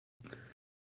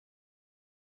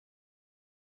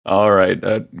All right.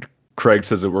 Craig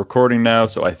says that we're recording now,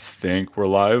 so I think we're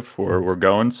live. We're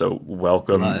going. So We're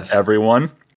welcome live.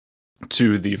 everyone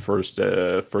to the first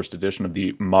edition of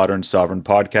the Modern Sovereign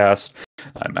Podcast.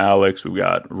 I'm Alex. We've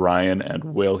got Ryan and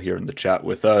Will here in the chat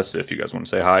with us. If you guys want to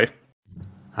say hi.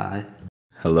 Hi.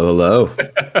 Hello, hello.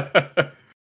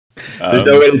 There's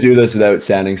no Um, way to do this without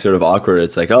sounding sort of awkward.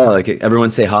 It's like, oh, like everyone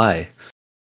say hi.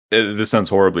 this sounds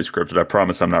horribly scripted. I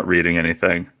promise I'm not reading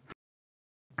anything.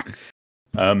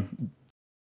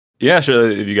 Yeah, sure.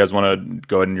 If you guys want to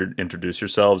go ahead and introduce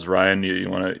yourselves, Ryan, you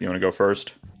want to go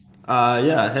first?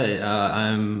 Yeah. Hey,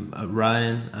 I'm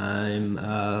Ryan. I'm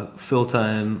a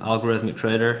full-time algorithmic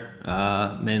trader,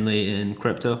 mainly in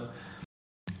crypto.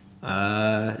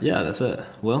 Yeah, that's it.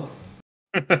 Will?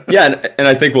 Yeah, and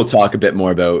I think we'll talk a bit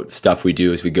more about stuff we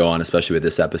do as we go on, especially with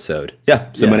this episode. Yeah,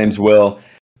 so Yeah. my name's Will.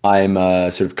 I'm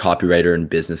a sort of copywriter and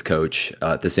business coach.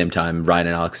 At the same time, Ryan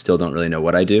and Alex still don't really know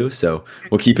what I do, so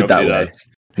we'll keep it that Nobody way. does.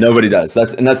 Nobody does.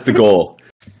 That's the goal.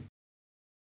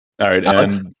 All right,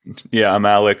 Alex? and yeah, I'm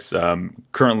Alex.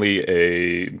 Currently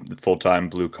a full-time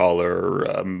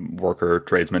blue-collar worker,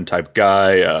 tradesman type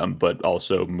guy, but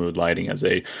also moonlighting as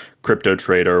a crypto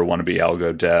trader, wannabe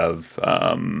algo dev,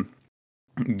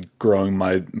 growing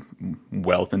my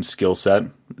wealth and skill set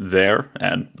there,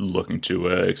 and looking to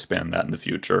expand that in the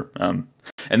future.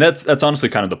 And that's honestly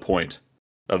kind of the point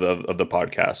of the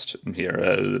podcast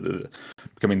here,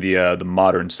 becoming the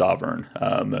modern sovereign.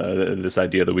 This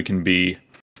idea that we can be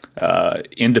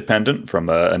independent from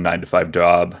a 9 to 5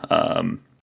 job,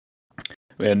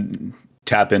 and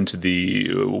tap into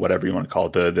the whatever you want to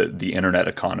call it, the internet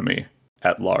economy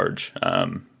at large.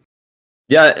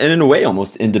 Yeah, and in a way,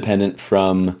 almost independent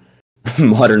from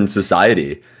modern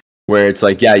society, where it's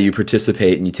like, yeah, you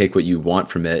participate and you take what you want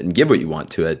from it and give what you want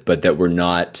to it, but that we're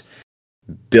not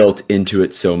built into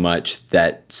it so much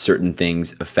that certain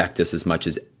things affect us as much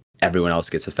as everyone else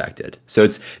gets affected. So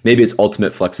maybe it's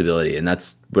ultimate flexibility, and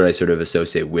that's what I sort of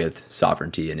associate with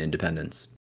sovereignty and independence.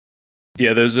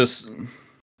 Yeah, there's this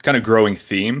kind of growing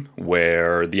theme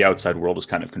where the outside world is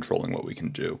kind of controlling what we can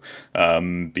do,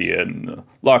 be it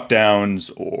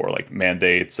lockdowns or like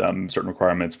mandates, certain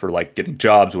requirements for like getting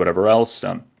jobs, whatever else.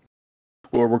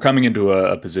 We're coming into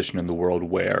a position in the world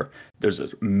where there's a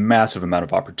massive amount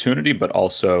of opportunity, but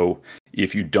also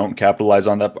if you don't capitalize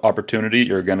on that opportunity,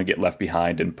 you're going to get left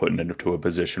behind and put into a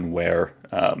position where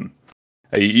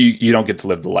you don't get to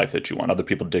live the life that you want. Other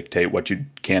people dictate what you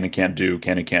can and can't do,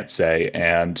 can and can't say,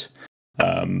 and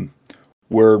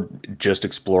we're just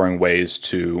exploring ways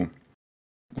to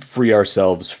free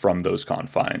ourselves from those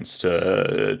confines,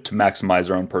 to maximize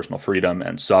our own personal freedom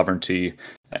and sovereignty,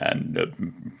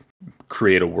 and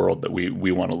create a world that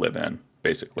we want to live in,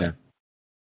 basically.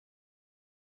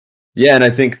 Yeah, and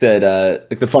I think that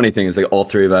like the funny thing is, like, all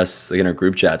three of us, like in our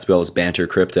group chats, we always banter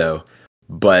crypto,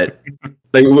 but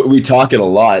like we talk it a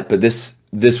lot. But this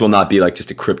will not be like just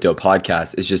a crypto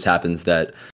podcast. It just happens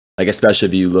that, like, especially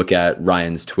if you look at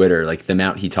Ryan's Twitter, like the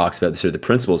amount he talks about sort of the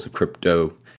principles of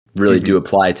crypto really do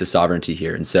apply to sovereignty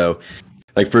here. And so,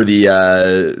 like, for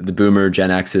the boomer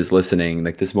Gen X's listening,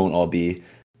 like, this won't all be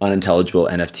unintelligible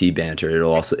NFT banter.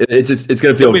 It'll also it's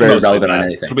going to feel very relevant on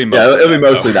anything. It'll be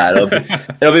mostly that.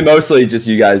 It'll be mostly just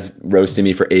you guys roasting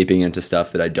me for aping into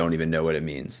stuff that I don't even know what it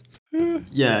means.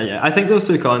 Yeah. I think those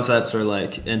two concepts are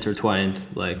like intertwined,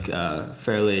 like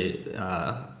fairly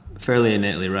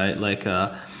innately, right? Like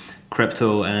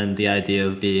crypto and the idea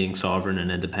of being sovereign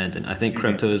and independent. I think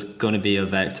crypto is going to be a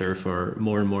vector for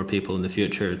more and more people in the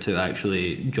future to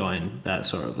actually join that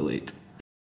sort of elite.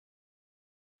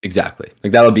 Exactly.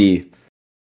 Like, that'll be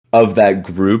of that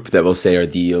group that we'll say are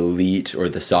the elite or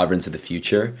the sovereigns of the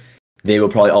future. They will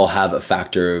probably all have a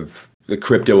factor of the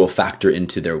crypto will factor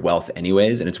into their wealth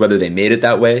anyways. And it's whether they made it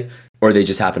that way or they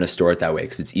just happen to store it that way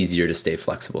because it's easier to stay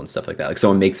flexible and stuff like that. Like,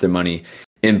 someone makes their money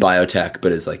in biotech,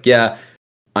 but is like, yeah,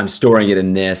 I'm storing it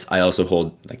in this. I also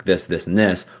hold like this, and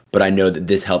this, but I know that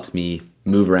this helps me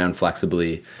move around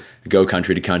flexibly, go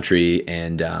country to country,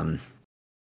 and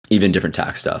even different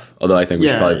tax stuff. Although I think we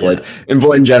should probably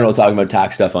avoid in general talking about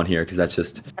tax stuff on here because that's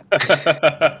just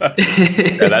that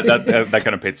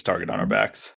kind of paints a target on our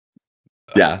backs.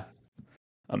 Yeah.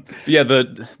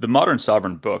 The modern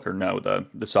sovereign book, or no,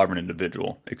 the sovereign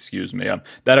individual, excuse me,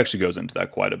 that actually goes into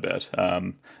that quite a bit.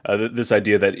 This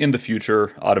idea that in the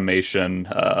future, automation,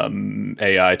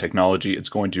 AI technology, it's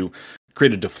going to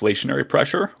create a deflationary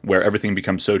pressure where everything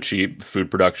becomes so cheap,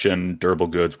 food production, durable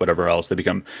goods, whatever else, they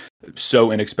become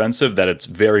so inexpensive that it's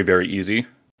very, very easy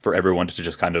for everyone to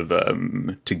just kind of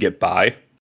to get by.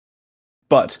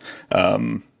 But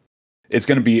it's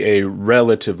going to be a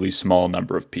relatively small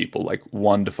number of people, like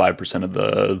 1 to 5%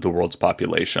 of the world's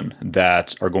population,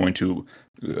 that are going to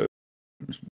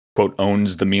quote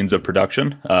owns the means of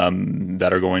production,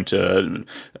 that are going to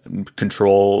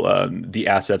control the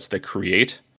assets that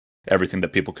create everything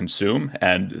that people consume,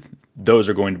 and those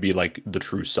are going to be like the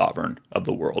true sovereign of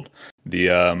the world.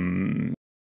 The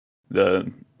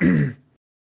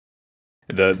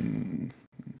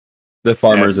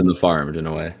farmers and the farmed, in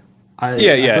a way.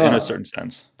 In a certain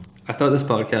sense. I thought this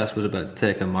podcast was about to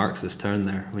take a Marxist turn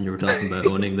there when you were talking about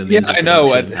owning the means of I know.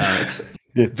 production, Alex.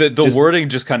 The wording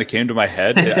just kind of came to my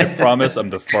head. I promise I'm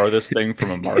the farthest thing from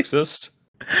a Marxist.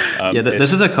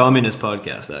 This is a communist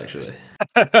podcast, actually.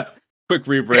 Quick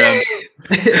rebrand.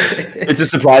 It's a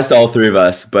surprise to all three of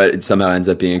us, but it somehow ends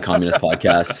up being a communist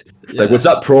podcast. Like, what's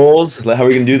up, proles? How are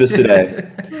we going to do this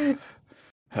today?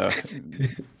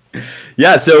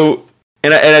 Yeah, so...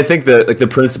 And I think that like the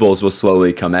principles will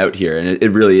slowly come out here, and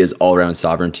it really is all around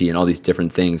sovereignty and all these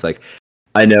different things. Like,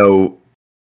 I know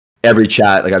every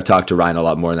chat, like I've talked to Ryan a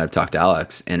lot more than I've talked to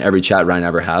Alex, and every chat Ryan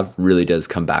ever have really does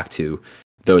come back to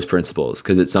those principles,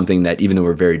 because it's something that even though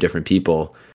we're very different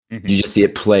people, you just see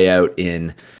it play out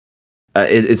in.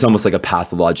 It's almost like a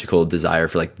pathological desire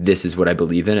for like, this is what I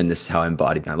believe in, and this is how I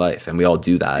embody my life, and we all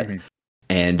do that.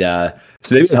 And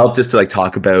so maybe it helped just to like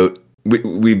talk about.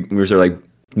 We were sort of like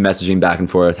messaging back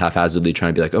and forth haphazardly,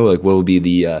 trying to be like, oh, like what will be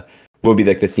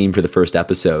like the theme for the first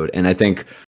episode. And I think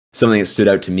something that stood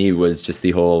out to me was just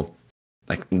the whole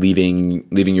like leaving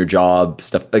your job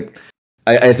stuff. Like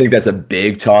I think that's a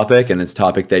big topic, and it's a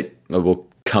topic that we'll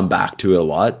come back to a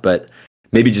lot, but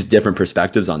maybe just different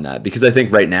perspectives on that, because I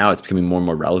think right now it's becoming more and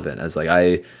more relevant. As like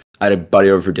I had a buddy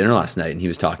over for dinner last night, and he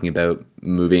was talking about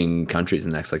moving countries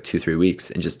in the next like 2-3 weeks,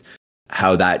 and just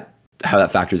how that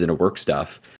factors into work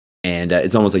stuff. And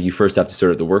it's almost like you first have to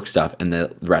sort out the work stuff, and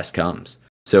the rest comes.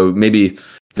 So maybe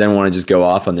then want to just go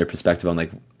off on their perspective on like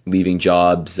leaving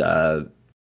jobs. I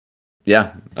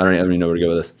don't even know where to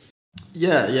go with this.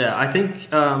 Yeah. I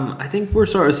think we're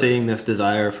sort of seeing this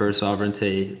desire for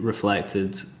sovereignty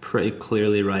reflected pretty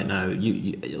clearly right now.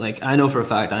 You like, I know for a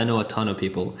fact, I know a ton of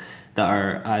people that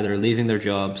are either leaving their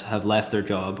jobs, have left their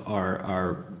job, or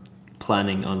are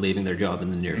planning on leaving their job in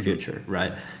the near future,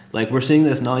 right? Like, we're seeing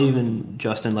this not even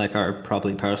just in like our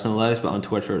probably personal lives, but on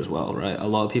Twitter as well, right? A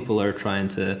lot of people are trying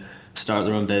to start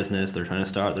their own business, they're trying to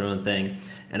start their own thing.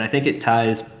 And I think it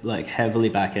ties like heavily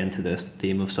back into this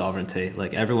theme of sovereignty.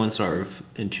 Like, everyone sort of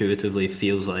intuitively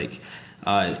feels like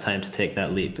it's time to take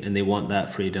that leap, and they want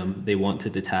that freedom. They want to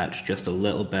detach just a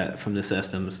little bit from the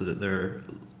systems that they're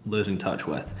losing touch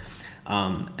with.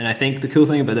 And I think the cool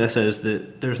thing about this is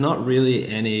that there's not really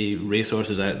any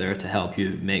resources out there to help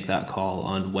you make that call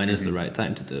on when is the right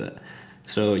time to do it.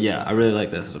 So yeah, I really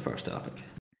like this as a first topic.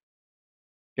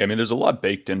 Yeah, I mean, there's a lot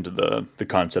baked into the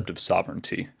concept of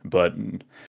sovereignty, but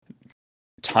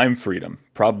time freedom,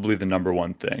 probably the number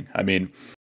one thing. I mean,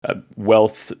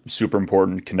 wealth, super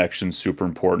important, connections, super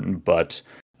important, but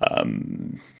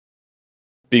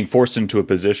being forced into a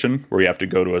position where you have to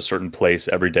go to a certain place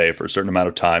every day for a certain amount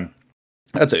of time,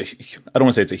 I don't want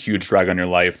to say it's a huge drag on your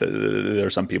life. There are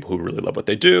some people who really love what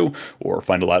they do or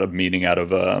find a lot of meaning out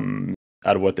of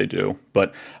what they do.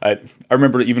 But I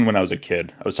remember even when I was a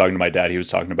kid, I was talking to my dad. He was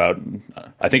talking about,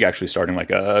 I think actually starting like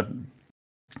a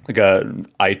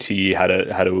IT, how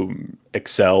to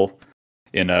excel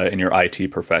in your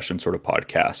IT profession sort of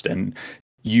podcast, and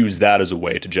use that as a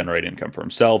way to generate income for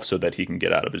himself so that he can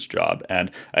get out of his job.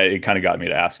 And it kind of got me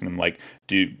to asking him, like,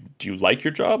 do you like your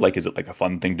job? Like, is it like a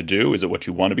fun thing to do? Is it what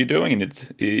you want to be doing?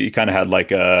 And he kind of had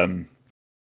like,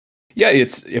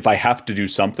 it's, if I have to do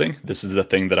something, this is the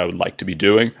thing that I would like to be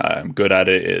doing. I'm good at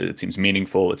it. It seems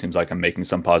meaningful. It seems like I'm making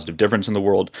some positive difference in the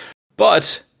world.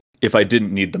 But if I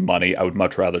didn't need the money, I would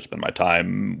much rather spend my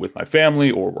time with my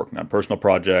family or working on personal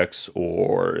projects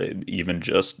or even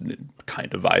just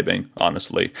kind of vibing,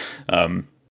 honestly.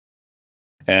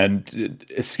 And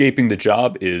escaping the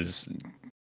job is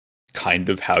kind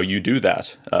of how you do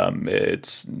that.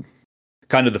 It's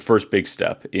kind of the first big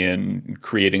step in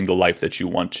creating the life that you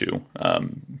want to,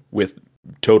 with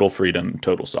total freedom,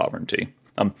 total sovereignty.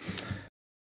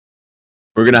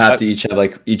 We're gonna have to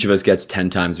each of us gets 10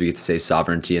 times we get to say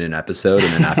sovereignty in an episode,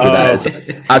 and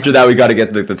then after that we got to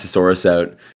get the thesaurus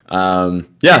out. What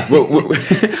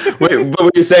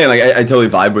you're saying, like I totally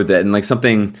vibe with it, and like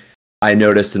something I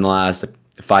noticed in the last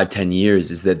 5-10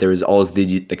 years is that there was always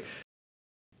the like,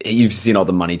 you've seen all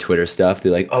the money Twitter stuff.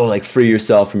 They're like, oh, like free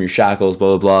yourself from your shackles,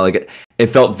 blah blah blah. Like it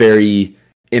felt very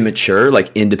immature,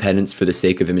 like independence for the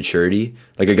sake of immaturity,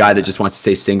 like a guy that just wants to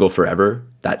stay single forever,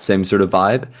 that same sort of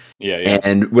vibe. Yeah.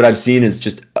 And what I've seen is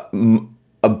just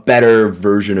a better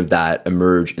version of that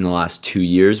emerge in the last 2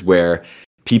 years, where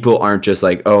people aren't just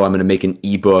like, oh, I'm going to make an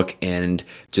ebook and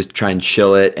just try and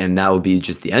chill it, and that will be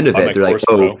just the end of it. They're like,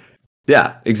 oh,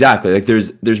 yeah, exactly. Like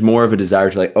there's more of a desire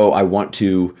to like, oh, I'm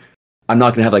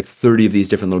not going to have like 30 of these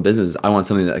different little businesses. I want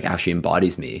something that like actually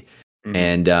embodies me. Mm-hmm.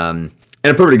 And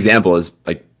a perfect example is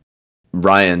like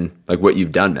Ryan, like what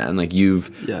you've done, man. Like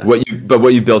what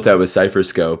you built out with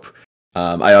Cypherscope.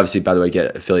 I obviously, by the way,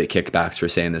 get affiliate kickbacks for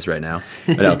saying this right now.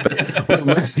 But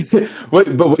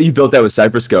what you built out with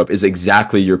Cypherscope is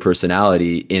exactly your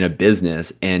personality in a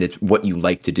business, and it's what you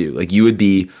like to do. Like you would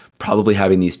be probably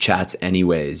having these chats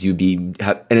anyways. And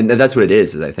that's what it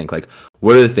is I think like,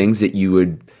 what are the things that you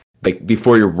would like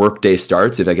before your workday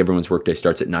starts? If like everyone's workday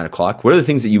starts at 9:00, what are the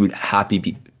things that you would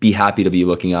be happy to be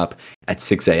looking up at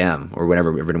 6 a.m. or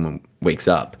whenever everyone wakes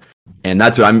up? And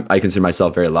that's what I consider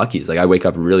myself very lucky. Is like I wake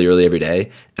up really early every day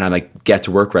and I like get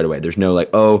to work right away. There's no like,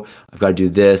 oh, I've got to do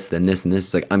this, then this and this.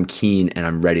 It's like I'm keen and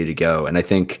I'm ready to go. And I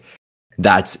think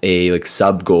that's a like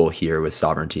sub goal here with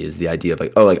Sovereignty, is the idea of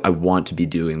like, oh, like I want to be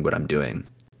doing what I'm doing,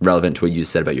 relevant to what you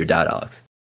said about your dad, Alex.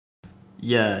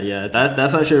 Yeah,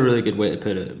 that's actually a really good way to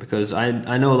put it, because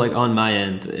I know like on my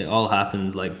end it all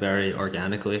happened like very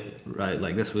organically, right?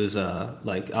 Like this was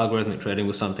like algorithmic trading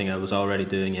was something I was already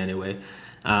doing anyway.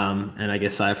 And I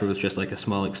guess Cypher was just like a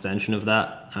small extension of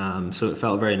that. So it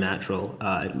felt very natural.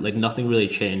 Like nothing really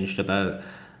changed about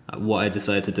what I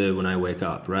decided to do when I wake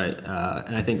up, right?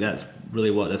 And I think that's really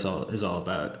what this all is all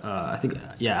about. I think,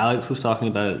 yeah, Alex was talking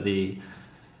about the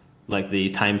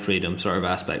time freedom sort of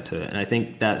aspect to it. And I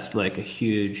think that's like a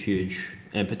huge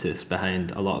impetus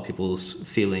behind a lot of people's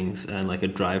feelings and like a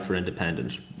drive for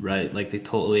independence, right? Like they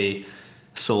totally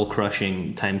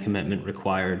soul-crushing time commitment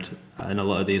required in a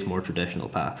lot of these more traditional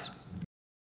paths.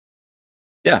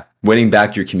 Yeah, winning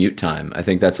back your commute time. I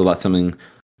think that's something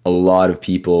a lot of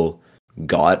people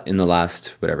got in the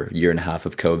last year and a half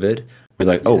of COVID. We're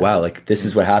like, oh wow, like this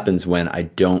is what happens when I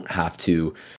don't have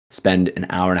to spend an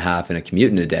hour and a half in a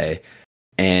commute in a day.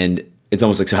 And it's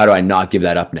almost like, so how do I not give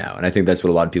that up now? And I think that's what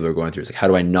a lot of people are going through. It's like, how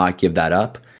do I not give that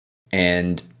up?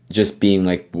 And just being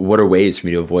like, what are ways for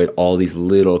me to avoid all these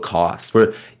little costs?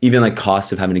 Or even like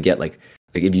costs of having to get like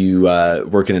if you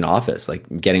work in an office, like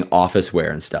getting office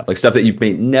wear and stuff, like stuff that you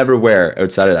may never wear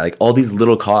outside of that, like all these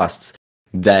little costs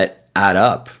that add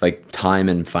up, like time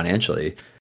and financially,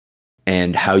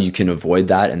 and how you can avoid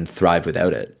that and thrive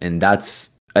without it. And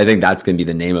I think that's going to be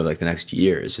the name of like the next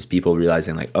year, is just people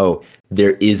realizing like, oh,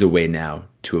 there is a way now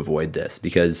to avoid this.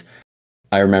 Because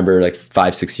I remember like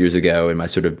 5-6 years ago, in my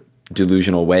sort of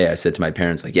delusional way, I said to my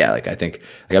parents like, yeah, like I think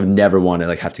like I've never wanted to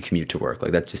like have to commute to work.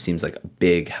 Like that just seems like a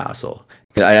big hassle.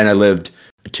 And I lived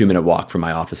a 2-minute walk from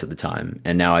my office at the time,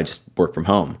 and now I just work from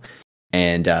home.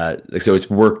 And so it's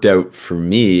worked out for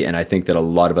me. And I think that a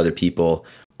lot of other people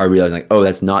are realizing like, oh,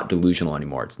 that's not delusional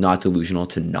anymore. It's not delusional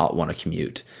to not want to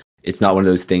commute. It's not one of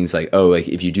those things like, oh, like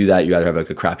if you do that, you either have like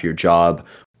a crappier job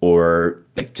or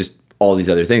like just all these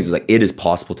other things. It's like it is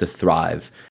possible to thrive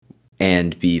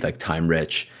and be like time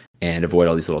rich and avoid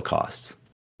all these little costs.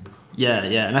 Yeah.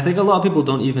 And I think a lot of people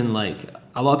don't even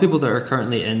a lot of people that are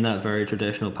currently in that very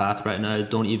traditional path right now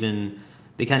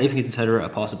they can't even consider it a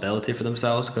possibility for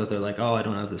themselves, because they're like, oh, I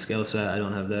don't have the skill set, I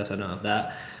don't have this, I don't have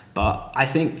that. But I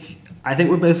think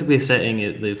we're basically sitting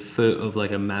at the foot of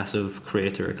like a massive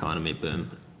creator economy boom.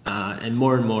 And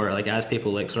more like as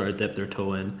people like sort of dip their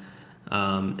toe in,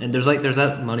 and there's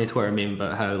that money Twitter meme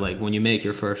about how like when you make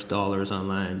your first dollars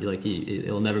online,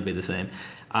 it'll never be the same.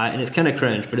 And it's kind of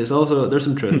cringe, but it's also, there's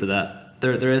some truth to that.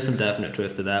 There is some definite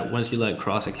truth to that. Once you like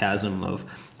cross a chasm of,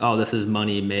 oh, this is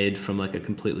money made from like a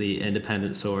completely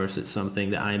independent source. It's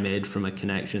something that I made from a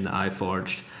connection that I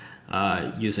forged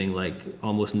using like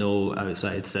almost no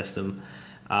outside system.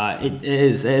 It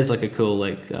is like a cool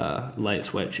light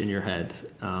switch in your head.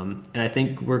 And I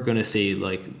think we're going to see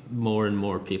like more and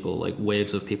more people, like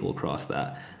waves of people across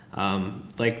that.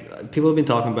 Like people have been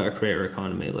talking about a creator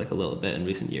economy like a little bit in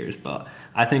recent years, but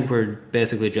I think we're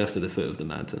basically just at the foot of the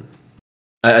mountain.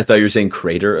 I thought you were saying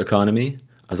crater economy.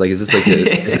 I was like, is this like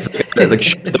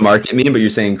the market meme? But you're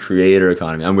saying creator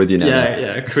economy. I'm with you now.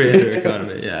 Yeah, creator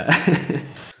economy. Yeah.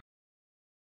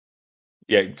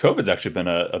 Yeah, COVID's actually been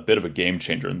a bit of a game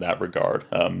changer in that regard.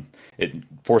 It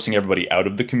forcing everybody out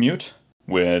of the commute,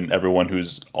 when everyone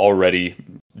who's already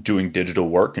doing digital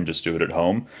work can just do it at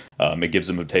home. It gives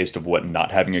them a taste of what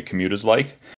not having a commute is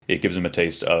like. It gives them a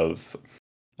taste of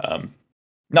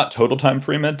not total time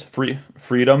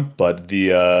freedom, but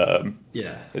the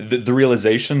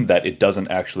realization that it doesn't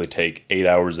actually take 8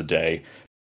 hours a day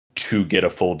to get a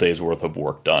full day's worth of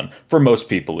work done for most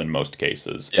people in most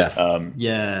cases. Yeah,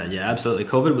 absolutely.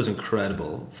 COVID was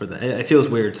incredible for that. It feels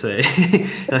weird to say.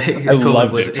 I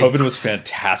loved it. COVID was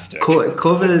fantastic.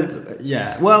 COVID,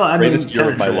 yeah. Well, I greatest mean,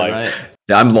 year of my life. Right?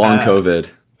 Yeah, I'm long COVID.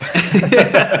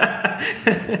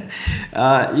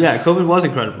 Yeah, COVID was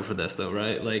incredible for this, though,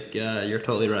 right? Like, you're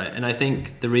totally right. And I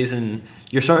think the reason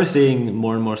you're sort of seeing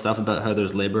more and more stuff about how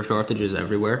there's labor shortages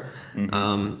everywhere.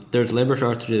 There's labor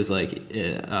shortages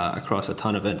across a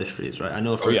ton of industries, right? I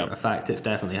know for a fact it's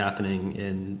definitely happening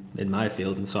in my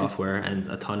field in software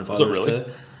and a ton of others too.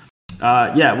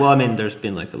 Yeah, well, I mean, there's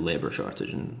been like a labor shortage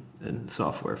in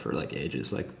software for like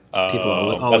ages. Like people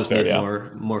always need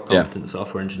more competent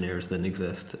software engineers than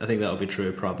exist. I think that'll be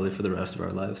true probably for the rest of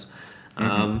our lives.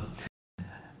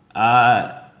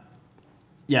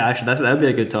 Yeah, actually, that would be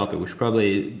a good topic. We should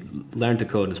probably learn to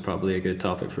code is probably a good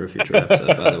topic for a future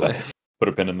episode, by the way. Put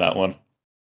a pin in that one.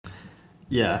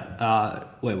 Yeah.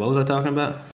 Wait, what was I talking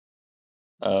about?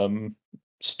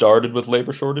 Started with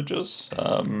labor shortages.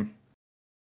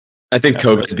 I think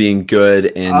COVID being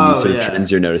good and these sort of trends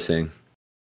you're noticing.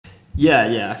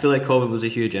 Yeah. I feel like COVID was a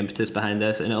huge impetus behind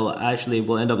this, and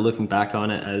we'll end up looking back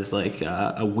on it as like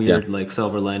a weird like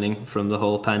silver lining from the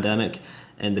whole pandemic.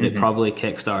 And that it probably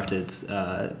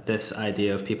kickstarted this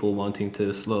idea of people wanting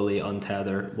to slowly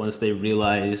untether once they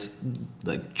realize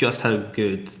like just how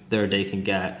good their day can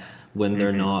get when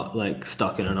they're not like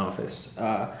stuck in an office.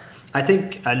 I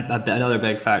think another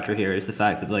big factor here is the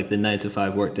fact that like the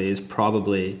 9-to-5 workday is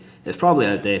probably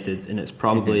outdated, and it's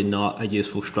probably not a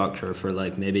useful structure for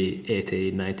like maybe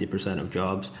 80-90% of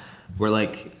jobs, where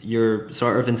like you're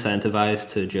sort of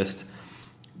incentivized to just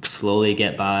slowly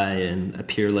get by and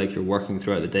appear like you're working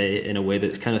throughout the day in a way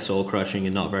that's kind of soul crushing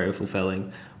and not very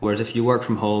fulfilling. Whereas if you work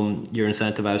from home, you're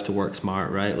incentivized to work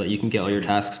smart, right? Like you can get all your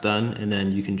tasks done, and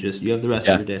then you have the rest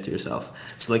of your day to yourself.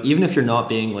 So like even if you're not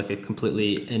being like a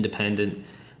completely independent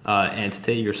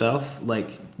entity yourself,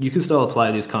 like you can still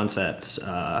apply these concepts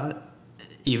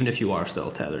even if you are still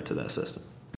tethered to that system.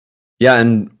 Yeah,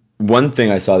 and one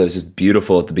thing I saw that was just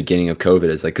beautiful at the beginning of COVID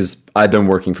is like, because I've been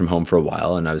working from home for a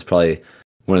while, and I was probably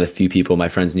one of the few people my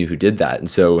friends knew who did that. And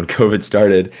so when COVID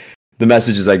started, the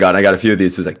messages I got a few of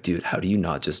these, was like, dude, how do you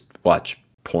not just watch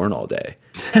porn all day?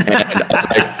 And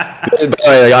I was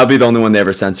like, I'll be the only one they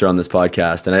ever censor on this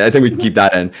podcast. And I think we can keep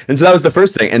that in. And so that was the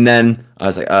first thing. And then I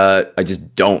was like, I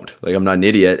just don't. Like, I'm not an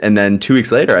idiot. And then 2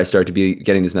 weeks later, I started to be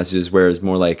getting these messages where it's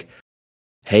more like,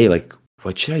 hey, like,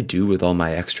 what should I do with all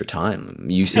my extra time?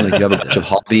 You seem like you have a bunch of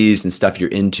hobbies and stuff you're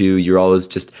into. You're always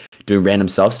just doing random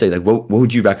self-study. Like, what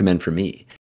would you recommend for me?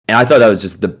 And I thought that was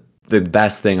just the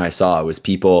best thing I saw, was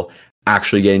people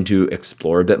actually getting to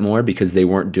explore a bit more, because they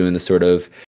weren't doing the sort of,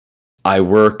 I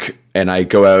work and I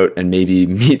go out and maybe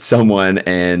meet someone,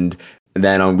 and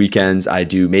then on weekends I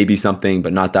do maybe something,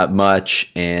 but not that much,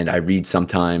 and I read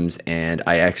sometimes, and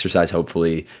I exercise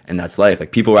hopefully, and that's life.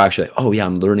 Like people were actually like, oh yeah,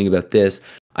 I'm learning about this.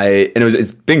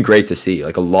 It's been great to see.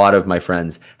 Like a lot of my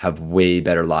friends have way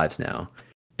better lives now,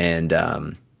 and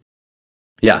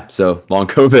so long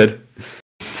COVID.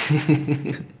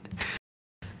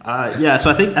 So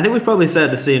I think we've probably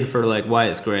set the scene for like why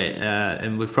it's great,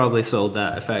 and we've probably sold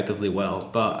that effectively well.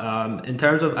 But in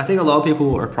terms of, I think a lot of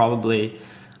people who probably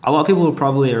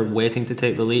are waiting to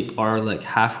take the leap, are like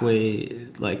halfway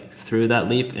like through that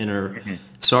leap, and are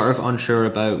sort of unsure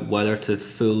about whether to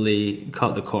fully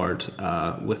cut the cord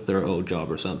with their old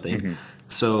job or something.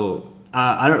 So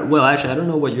I don't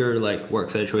know what your like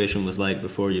work situation was like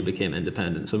before you became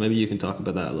independent. So maybe you can talk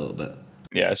about that a little bit.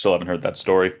 Yeah, I still haven't heard that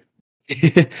story.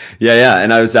 Yeah.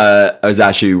 And I was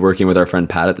actually working with our friend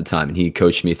Pat at the time, and he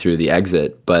coached me through the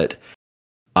exit. But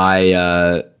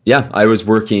I was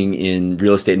working in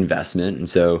real estate investment, and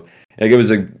so like it was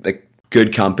a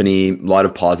good company, a lot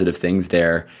of positive things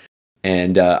there,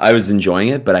 and I was enjoying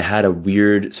it. But I had a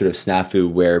weird sort of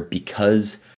snafu where,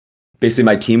 because basically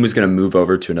my team was going to move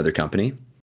over to another company,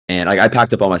 and I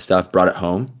packed up all my stuff, brought it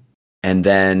home, and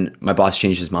then my boss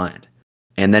changed his mind.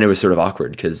 And then it was sort of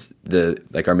awkward, because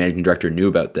our managing director knew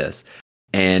about this,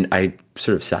 and I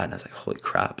sort of sat and I was like, holy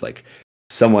crap, like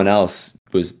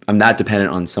I'm that dependent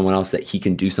on someone else that he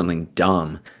can do something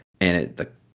dumb and it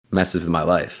like messes with my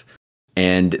life.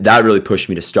 And that really pushed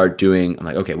me to start doing, I'm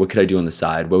like, okay, what could I do on the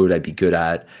side? What would I be good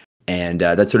at? And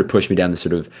that sort of pushed me down the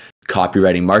sort of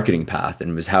copywriting marketing path,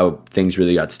 and was how things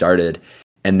really got started.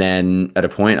 And then at a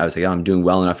point I was like, oh, I'm doing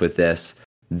well enough with this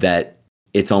that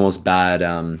it's almost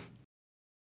bad.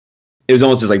 It was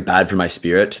almost just like bad for my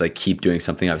spirit to like keep doing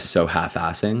something I was so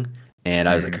half-assing. And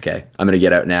I was like, okay, I'm going to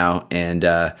get out now, and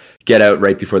get out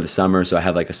right before the summer. So I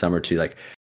have like a summer to like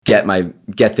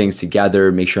get things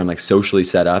together, make sure I'm like socially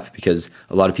set up, because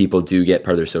a lot of people do get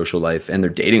part of their social life and their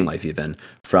dating life even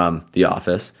from the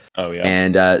office. Oh yeah.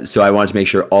 And so I wanted to make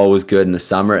sure all was good in the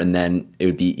summer, and then it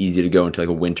would be easy to go into like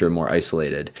a winter more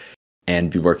isolated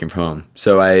and be working from home.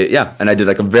 So I did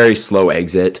like a very slow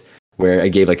exit where I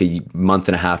gave like a month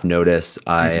and a half notice.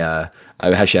 I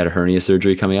actually had a hernia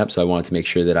surgery coming up, so I wanted to make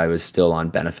sure that I was still on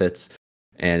benefits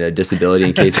and a disability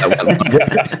in case that went longer.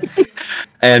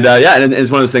 And and it's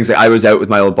one of those things. Like, I was out with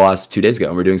my old boss 2 days ago,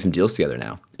 and we're doing some deals together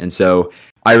now. And so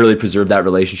I really preserved that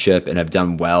relationship, and have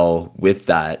done well with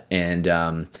that. And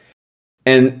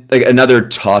like another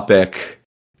topic,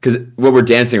 because what we're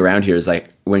dancing around here is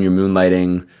like when you're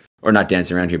moonlighting, or not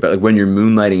dancing around here, but like when you're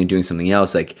moonlighting and doing something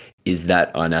else, like, is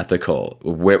that unethical?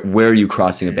 Where are you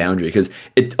crossing a boundary? Because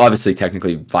it obviously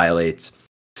technically violates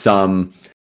some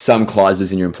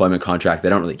clauses in your employment contract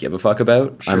that I don't really give a fuck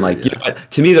about. Sure, I'm like, you know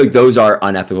what? To me, like, those are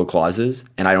unethical clauses,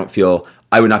 and I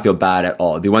would not feel bad at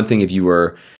all. It'd be one thing if you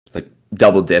were like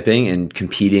double dipping and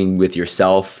competing with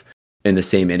yourself in the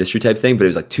same industry type thing, but it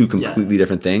was like two completely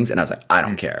different things. And I was like, I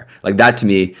don't care. Like, that to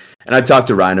me, and I've talked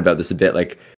to Ryan about this a bit,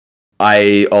 like,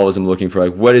 I always am looking for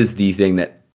like, what is the thing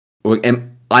that,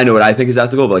 and I know what I think is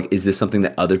ethical, but like, is this something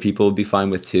that other people would be fine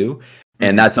with too?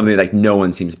 And that's something like no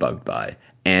one seems bugged by.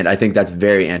 And I think that's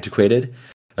very antiquated.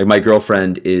 Like, my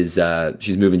girlfriend is,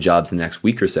 she's moving jobs in the next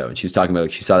week or so. And she was talking about,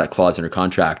 like, she saw that clause in her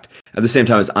contract at the same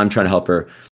time as I'm trying to help her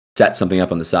set something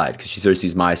up on the side, because she sort of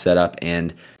sees my setup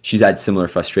and she's had similar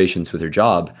frustrations with her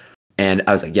job. And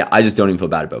I was like, yeah, I just don't even feel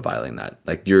bad about violating that.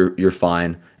 Like, you're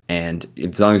fine. And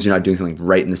as long as you're not doing something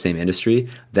right in the same industry,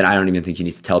 then I don't even think you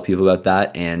need to tell people about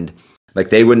that. And like,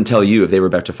 they wouldn't tell you if they were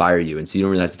about to fire you. And so you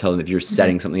don't really have to tell them if you're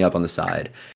setting something up on the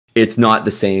side. It's not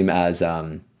the same as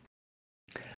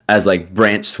like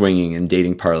branch swinging in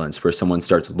dating parlance, where someone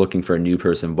starts looking for a new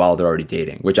person while they're already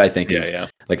dating, which I think is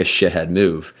like a shithead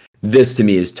move. This to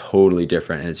me is totally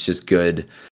different, and it's just good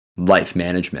life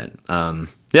management. And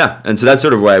so that's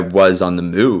sort of where I was on the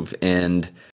move. And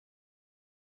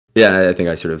I think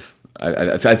I sort of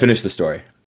I finished the story.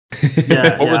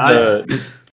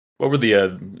 What were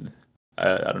the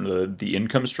I don't know, the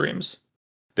income streams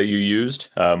that you used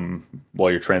while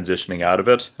you're transitioning out of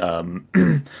it?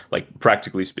 Like,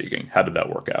 practically speaking, how did that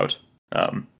work out?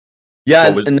 What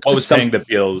was paying the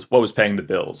bills? What was paying the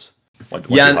bills? Like,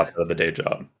 once you hopped out of the day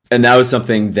job. And that was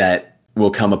something that will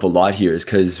come up a lot here, is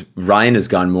because Ryan has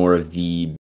gone more of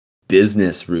the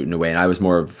business route in a way, and I was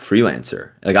more of a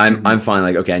freelancer. Like, I'm fine.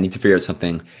 Like, okay, I need to figure out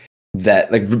something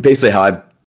that, like, basically how I've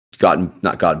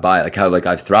not gotten by, like how like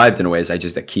I've thrived in a way is I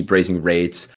just keep raising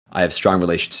rates. I have strong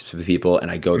relationships with people,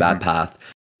 and I go that path.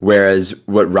 Whereas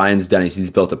what Ryan's done is he's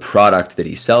built a product that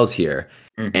he sells here,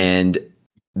 and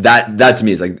that to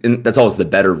me is like, that's always the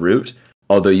better route.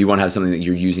 Although you want to have something that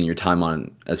you're using your time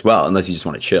on as well, unless you just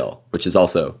want to chill, which is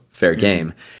also fair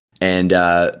game. And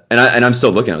I'm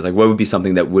still looking. I was like, what would be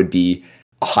something that would be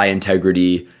a high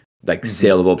integrity, like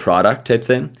saleable product type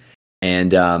thing?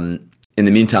 And in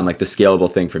the meantime, like, the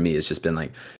scalable thing for me has just been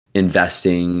like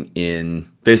investing in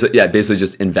basically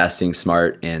just investing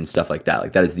smart and stuff like that.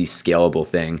 Like, that is the scalable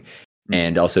thing.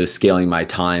 And also scaling my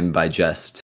time by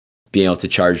just being able to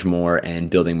charge more and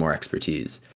building more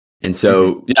expertise. And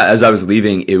so, as I was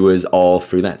leaving, it was all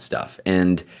freelance stuff.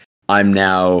 And I'm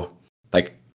now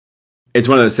like, it's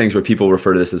one of those things where people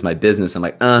refer to this as my business. I'm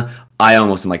like, I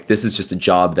almost am like, this is just a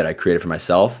job that I created for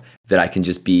myself, that I can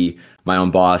just be my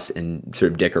own boss and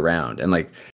sort of dick around. And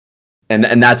like,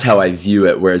 and that's how I view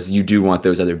it. Whereas you do want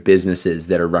those other businesses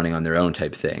that are running on their own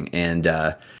type thing. And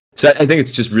so I think it's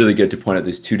just really good to point out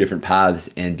these two different paths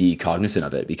and be cognizant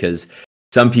of it, because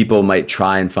some people might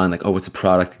try and find like, oh, what's a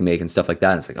product I can make and stuff like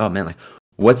that. And it's like, oh man, like,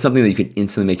 what's something that you could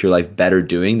instantly make your life better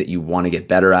doing, that you want to get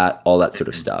better at, all that sort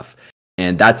of stuff.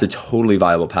 And that's a totally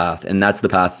viable path. And that's the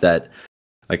path that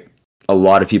like a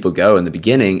lot of people go in the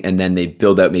beginning, and then they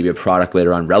build out maybe a product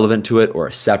later on relevant to it, or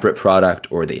a separate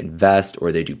product, or they invest,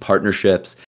 or they do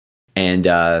partnerships. And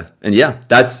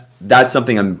that's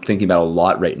something I'm thinking about a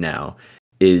lot right now,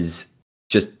 is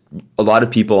just a lot of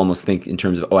people almost think in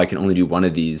terms of, oh, I can only do one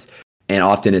of these. And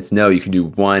often it's no, you can do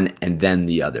one and then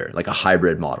the other, like a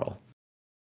hybrid model.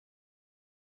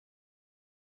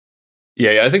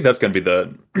 Yeah, I think that's going to be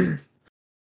the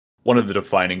one of the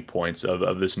defining points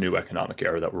of this new economic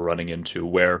era that we're running into,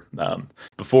 where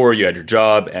before you had your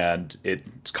job and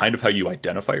it's kind of how you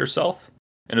identify yourself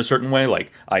in a certain way.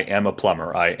 Like, I am a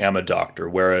plumber, I am a doctor.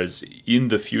 Whereas in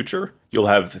the future, you'll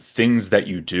have things that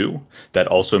you do that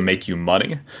also make you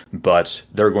money, but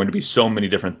there are going to be so many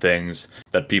different things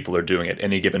that people are doing at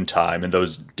any given time, and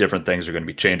those different things are going to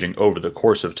be changing over the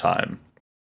course of time.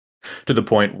 to the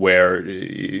point where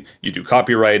you do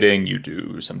copywriting, you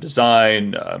do some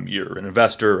design, you're an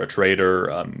investor, a trader.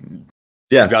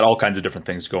 Yeah. You've got all kinds of different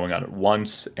things going on at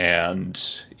once, and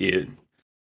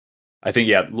I think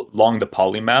along the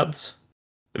polymaths.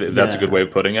 That's a good way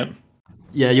of putting it.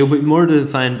 Yeah, you'll be more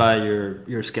defined by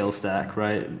your skill stack,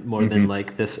 right? More than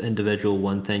like this individual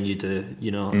one thing you do.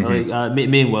 You know, like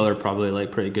me and Will are probably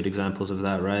like pretty good examples of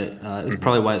that, right? It's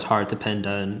probably why it's hard to pin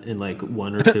down in like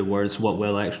one or two words what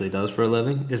Will actually does for a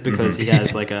living, is because he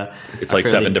has like it's like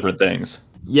fairly, 7 different things.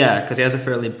 Yeah, because he has a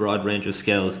fairly broad range of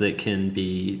skills that can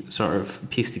be sort of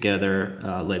pieced together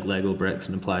like Lego bricks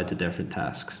and applied to different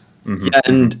tasks. Yeah,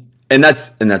 and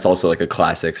that's also like a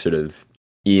classic sort of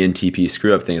ENTP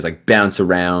screw up thing, is like bounce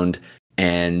around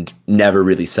and never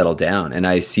really settle down. And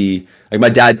I see like my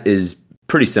dad is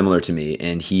pretty similar to me,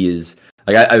 and he is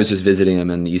like I was just visiting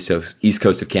him in the east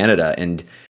coast of Canada, and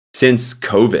since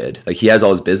COVID, like he has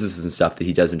all his businesses and stuff that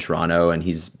he does in Toronto, and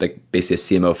he's like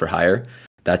basically a CMO for hire.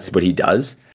 That's what he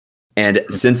does. And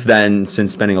since then, he's been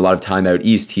spending a lot of time out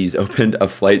east. He's opened a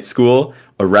flight school,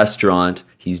 a restaurant.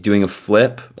 He's doing a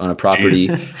flip on a property.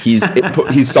 He's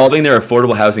solving their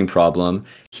affordable housing problem.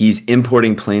 He's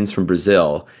importing planes from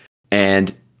Brazil,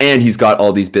 and he's got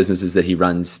all these businesses that he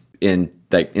runs in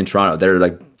Toronto. They're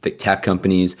like tech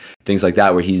companies, things like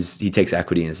that, where he takes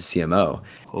equity in as a CMO.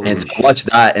 And so I watch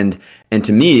that, and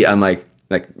to me, I'm like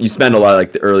you spend a lot of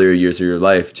like the earlier years of your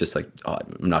life just like, oh,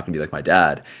 I'm not gonna be like my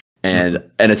dad. And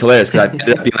it's hilarious because I've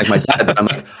ended up being like my dad, but I'm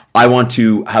like, I want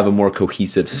to have a more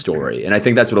cohesive story. And I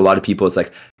think that's what a lot of people, it's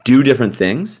like, do different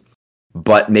things,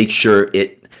 but make sure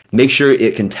it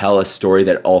can tell a story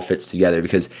that all fits together.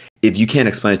 Because if you can't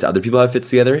explain it to other people how it fits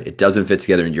together, it doesn't fit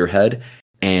together in your head.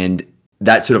 And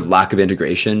that sort of lack of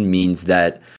integration means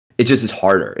that it just is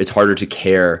harder. It's harder to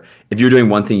care. If you're doing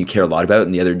one thing you care a lot about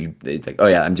and the other, it's like, oh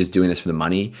yeah, I'm just doing this for the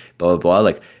money, blah, blah, blah.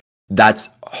 Like, that's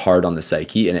hard on the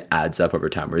psyche, and it adds up over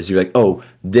time. Whereas you're like, oh,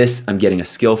 this I'm getting a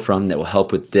skill from that will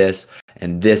help with this,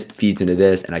 and this feeds into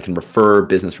this, and I can refer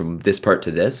business from this part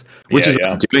to this, which is what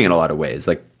I'm doing in a lot of ways.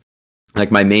 Like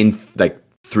my main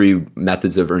 3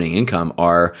 methods of earning income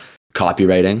are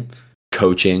copywriting,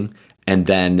 coaching, and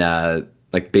then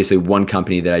basically one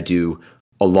company that I do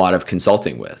a lot of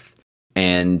consulting with.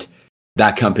 And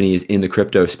that company is in the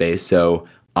crypto space, so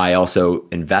I also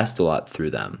invest a lot through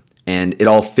them. And it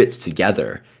all fits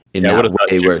together in that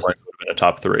way. Where shitcoins would have been a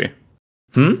top 3.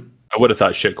 I would have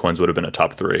thought shitcoins would have been a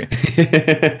top 3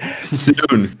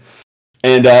 soon.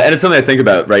 And it's something I think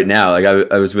about right now. Like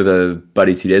I was with a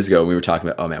buddy 2 days ago, and we were talking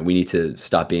about, oh man, we need to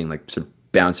stop being like sort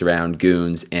of bounce around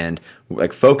goons and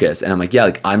like focus. And I'm like, yeah,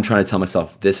 like I'm trying to tell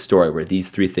myself this story where these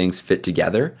 3 things fit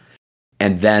together.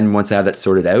 And then once I have that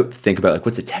sorted out, think about like,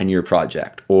 what's a 10-year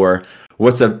project, or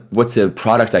what's a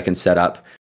product I can set up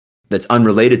that's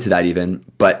unrelated to that even,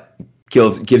 but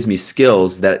gives me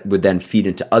skills that would then feed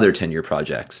into other 10-year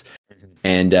projects.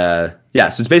 And so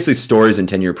it's basically stories and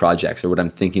 10-year projects are what I'm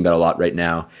thinking about a lot right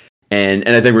now. And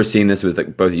I think we're seeing this with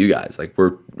like both of you guys. Like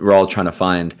we're all trying to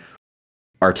find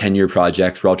our 10-year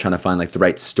projects. We're all trying to find like the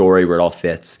right story where it all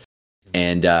fits.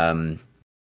 And I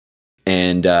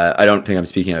don't think I'm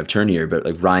speaking out of turn here, but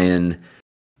like Ryan,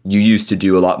 you used to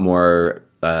do a lot more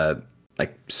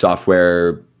like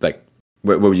software, like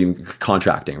what were you,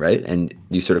 contracting, right? And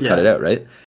you sort of cut it out, right?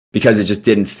 Because it just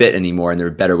didn't fit anymore, and there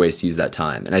were better ways to use that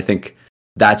time. And I think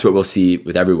that's what we'll see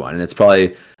with everyone. And it's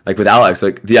probably like with Alex,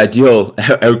 like the ideal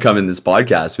outcome in this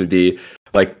podcast would be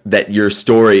like that your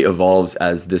story evolves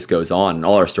as this goes on, and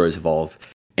all our stories evolve.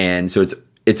 And so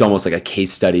it's almost like a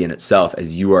case study in itself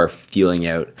as you are feeling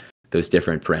out those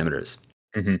different parameters.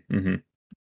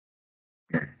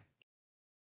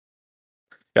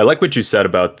 I like what you said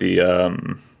about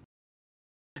the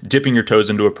dipping your toes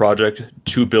into a project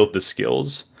to build the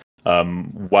skills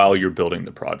while you're building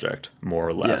the project, more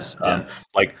or less.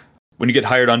 Like when you get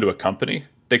hired onto a company,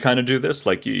 they kind of do this.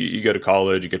 Like you go to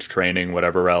college, you get your training,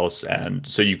 whatever else, and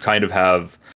so you kind of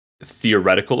have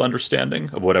theoretical understanding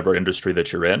of whatever industry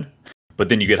that you're in. But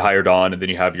then you get hired on, and then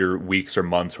you have your weeks or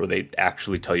months where they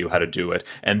actually tell you how to do it,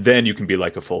 and then you can be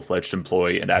like a full-fledged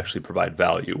employee and actually provide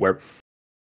value. Where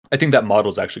I think that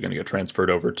model is actually going to get transferred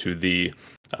over to the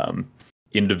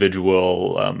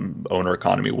individual owner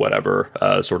economy, whatever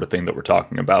sort of thing that we're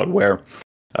talking about, where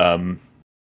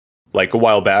like a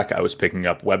while back I was picking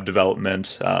up web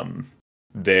development.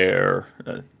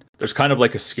 There's kind of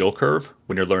like a skill curve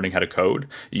when you're learning how to code.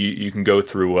 You can go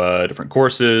through different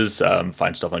courses,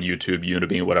 find stuff on YouTube,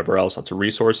 Udemy, whatever else, lots of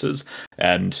resources.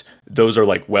 And those are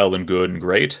like well and good and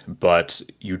great, but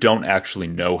you don't actually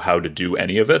know how to do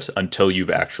any of it until you've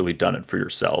actually done it for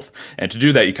yourself. And to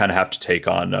do that, you kind of have to take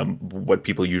on what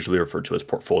people usually refer to as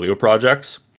portfolio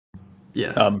projects,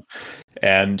 Yeah.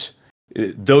 And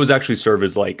those actually serve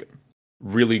as like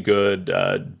really good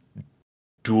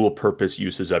dual purpose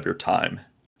uses of your time.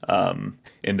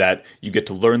 In that you get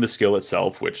to learn the skill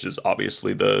itself, which is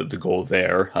obviously the goal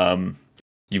there.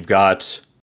 You've got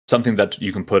something that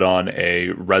you can put on a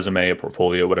resume, a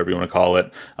portfolio, whatever you want to call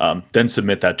it, then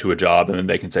submit that to a job, and then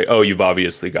they can say, oh, you've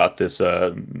obviously got this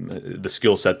the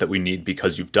skill set that we need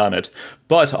because you've done it.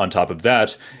 But on top of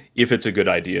that, if it's a good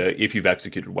idea, if you've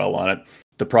executed well on it,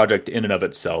 the project in and of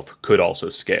itself could also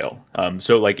scale.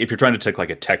 So like if you're trying to take like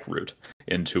a tech route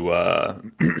into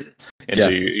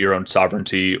your own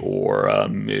sovereignty or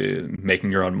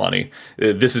making your own money,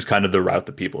 this is kind of the route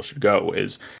that people should go.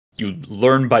 Is you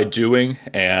learn by doing,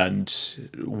 and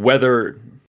whether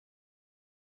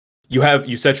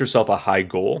you set yourself a high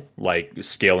goal, like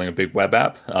scaling a big web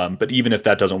app, but even if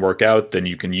that doesn't work out, then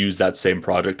you can use that same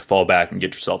project to fall back and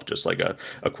get yourself just like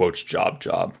a quotes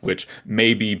job, which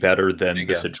may be better than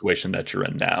the situation that you're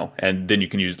in now. And then you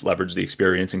can leverage the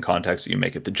experience and contacts that you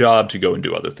make at the job to go and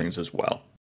do other things as well.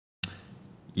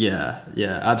 Yeah,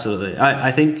 absolutely.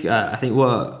 I think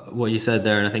what you said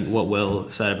there, and I think what Will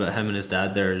said about him and his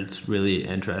dad there, it's really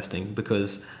interesting,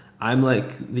 because I'm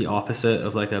like the opposite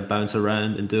of like a bounce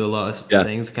around and do a lot of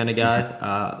things kind of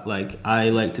guy. Like I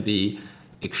like to be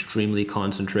extremely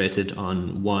concentrated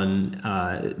on one,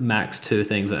 max two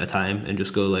things at a time, and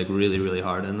just go like really, really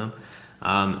hard in them.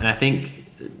 And I think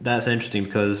that's interesting,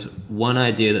 because one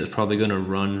idea that's probably going to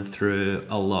run through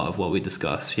a lot of what we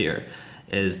discuss here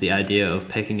is the idea of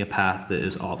picking a path that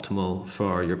is optimal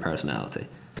for your personality.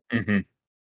 Mm-hmm.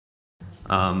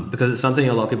 Because it's something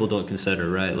a lot of people don't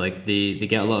consider, right? Like they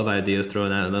get a lot of ideas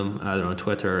thrown at them, either on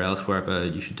Twitter or elsewhere,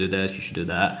 about you should do this, you should do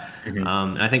that. Mm-hmm.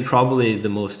 And I think probably the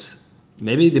most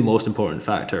important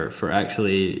factor for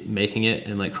actually making it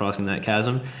and like crossing that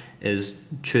chasm is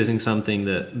choosing something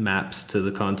that maps to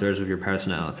the contours of your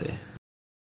personality.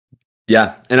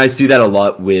 Yeah, and I see that a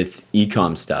lot with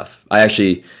ecom stuff.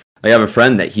 I have a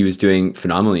friend that he was doing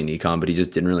phenomenally in ecom, but he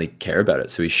just didn't really care about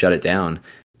it, so he shut it down.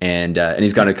 And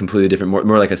he's gone a completely different,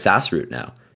 more like a SaaS route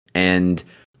now. And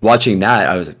watching that,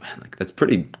 I was like, man, like that's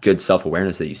pretty good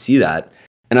self-awareness that you see that.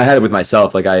 And I had it with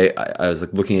myself. Like I was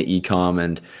like looking at ecom,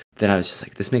 and then I was just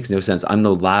like, this makes no sense. I'm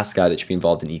the last guy that should be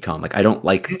involved in ecom. Like I don't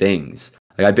like things.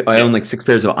 Like I own like 6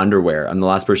 pairs of underwear. I'm the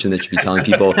last person that should be telling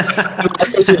people. I'm the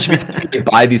last person that should be telling people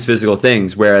to buy these physical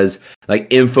things. Whereas like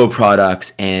info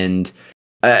products and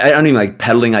I don't even like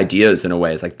peddling ideas in a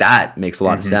way. It's like that makes a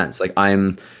lot of sense. Like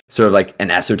I'm sort of like an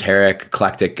esoteric,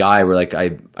 eclectic guy where like I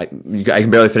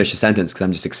can barely finish a sentence because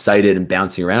I'm just excited and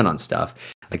bouncing around on stuff.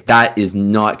 Like that is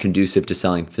not conducive to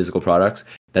selling physical products.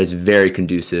 That is very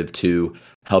conducive to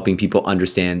helping people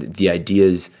understand the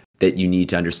ideas that you need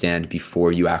to understand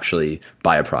before you actually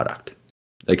buy a product,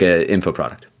 like an info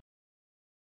product.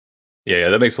 Yeah,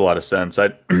 that makes a lot of sense.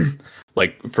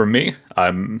 Like for me,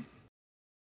 I'm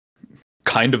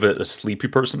kind of a sleepy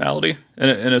personality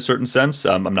in a certain sense.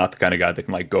 I'm not the kind of guy that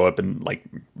can like go up and like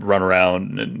run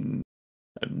around and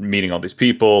meeting all these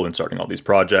people and starting all these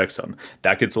projects.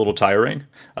 That gets a little tiring.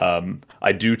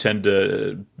 I do tend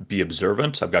to be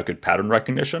observant. I've got good pattern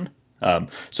recognition.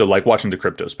 So like watching the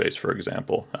crypto space, for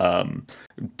example,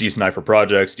 decent eye for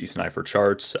projects, decent eye for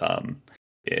charts.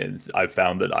 And I've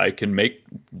found that I can make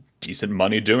decent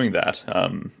money doing that.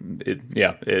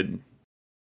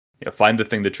 Find the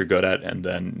thing that you're good at, and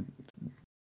then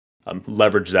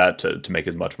leverage that to make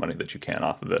as much money that you can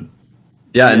off of it.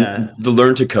 Yeah, and the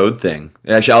learn to code thing.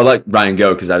 Actually, I'll let Ryan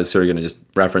go because I was sort of going to just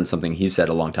reference something he said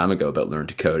a long time ago about learn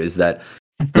to code. Is that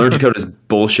learn to code is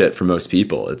bullshit for most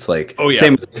people. It's like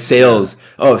same with sales.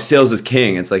 Oh, sales is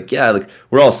king. It's like like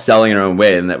we're all selling in our own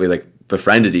way, and that we like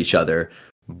befriended each other,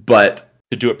 but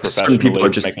to do it professionally, people are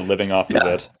just making a living off of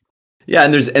it. Yeah,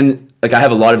 and like I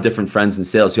have a lot of different friends in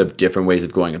sales who have different ways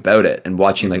of going about it, and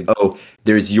watching like,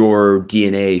 there's your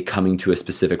DNA coming to a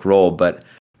specific role. But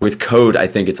with code, I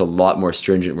think it's a lot more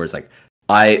stringent, where it's like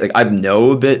I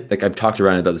know a bit, like I've talked to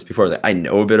Ryan about this before, like I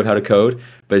know a bit of how to code,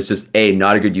 but it's just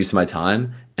not a good use of my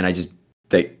time, and I just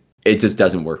like it just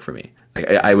doesn't work for me. Like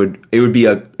it would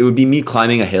be me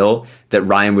climbing a hill that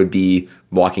Ryan would be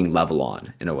walking level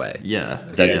on in a way.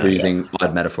 If we're using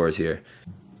odd metaphors here.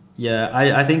 Yeah,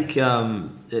 I think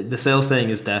the sales thing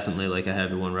is definitely like a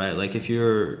heavy one, right? Like if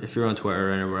you're on Twitter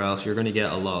or anywhere else, you're going to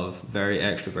get a lot of very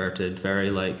extroverted, very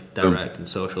like direct and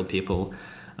social people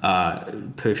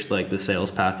push like the sales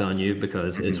path on you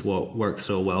because it's what works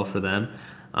so well for them.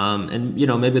 And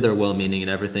maybe they're well-meaning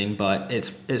and everything, but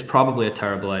it's probably a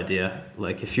terrible idea.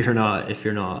 Like if you're not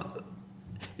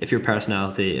if your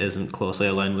personality isn't closely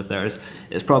aligned with theirs,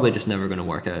 it's probably just never going to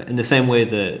work out. In the same way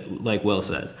that, like Will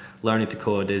says, learning to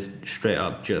code is straight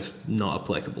up just not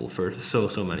applicable for so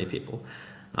many people.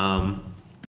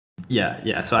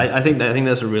 Yeah. So I think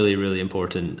that's a really, really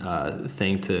important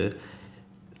thing to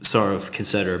sort of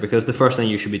consider, because the first thing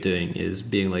you should be doing is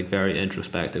being like very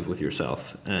introspective with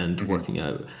yourself and working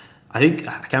out. I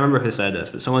can't remember who said this,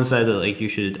 but someone said that like you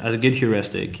should, as a good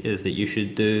heuristic, is that you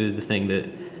should do the thing that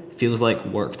feels like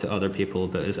work to other people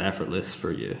but is effortless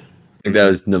for you. I think that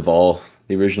was Naval,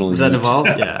 the original. Was that Naval?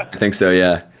 Yeah. I think so.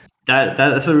 Yeah.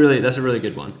 That's a really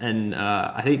good one, and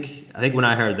I think when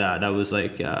I heard that was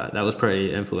like that was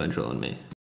pretty influential on me.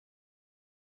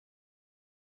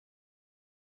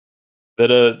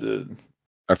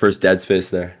 Our first Dead Space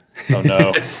there. Oh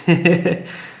no!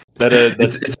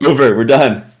 It's over. We're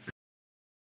done.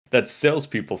 That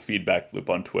salespeople feedback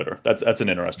loop on Twitter. That's an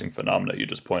interesting phenomenon you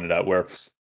just pointed out, where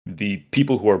the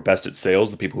people who are best at sales,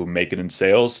 the people who make it in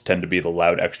sales, tend to be the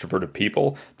loud extroverted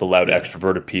people. The loud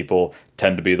extroverted people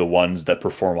tend to be the ones that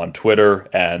perform on Twitter.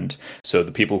 And so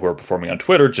the people who are performing on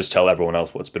Twitter just tell everyone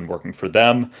else what's been working for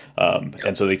them.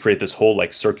 And so they create this whole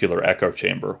like circular echo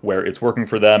chamber where it's working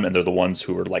for them and they're the ones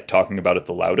who are like talking about it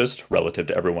the loudest relative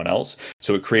to everyone else.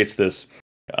 So it creates this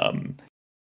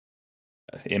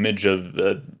image of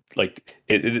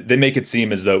they make it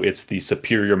seem as though it's the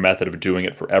superior method of doing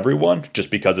it for everyone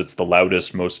just because it's the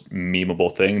loudest, most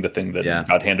memeable thing, the thing that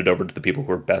got handed over to the people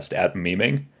who are best at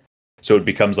memeing. So it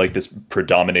becomes like this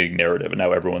predominating narrative, and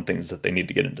now everyone thinks that they need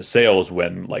to get into sales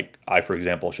when, like, I, for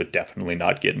example, should definitely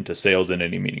not get into sales in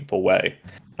any meaningful way.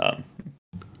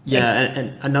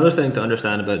 And another thing to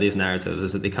understand about these narratives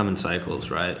is that they come in cycles,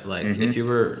 right? Like if you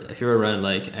were around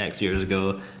like X years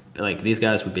ago, like these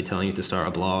guys would be telling you to start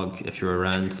a blog. If you were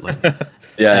around like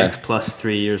X plus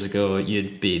 3 years ago,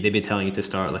 they'd be telling you to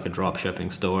start like a drop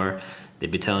shipping store. They'd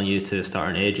be telling you to start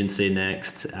an agency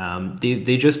next.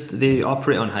 They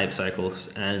operate on hype cycles,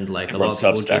 and like a lot of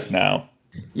people Substack now.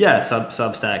 Yeah,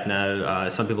 Substack now.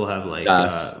 Some people have like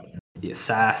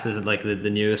SaaS is like the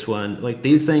newest one. Like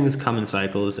these things come in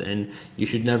cycles, and you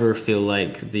should never feel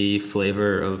like the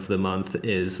flavor of the month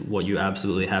is what you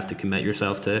absolutely have to commit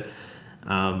yourself to.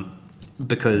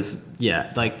 Because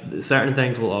like certain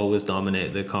things will always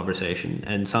dominate the conversation,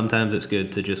 and sometimes it's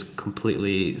good to just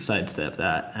completely sidestep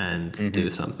that and do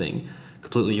something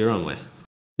completely your own way.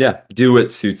 Yeah, do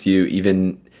what suits you,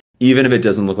 even if it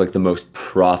doesn't look like the most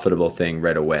profitable thing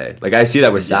right away. Like I see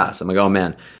that with SaaS. I'm like, oh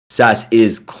man, SaaS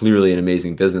is clearly an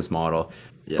amazing business model,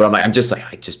 but I'm just like,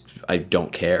 I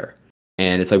don't care.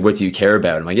 And it's like, what do you care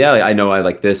about? I'm like, yeah, I know I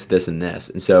like this, and this,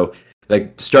 and so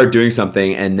like start doing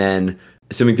something, and then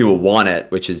assuming people want it,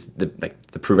 which is the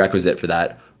prerequisite for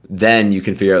that, then you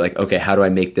can figure out like, okay, how do I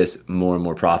make this more and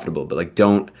more profitable? But like,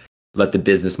 don't let the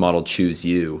business model choose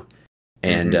you.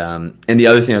 And and the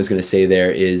other thing I was going to say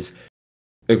there is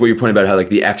like what you're pointing about, how like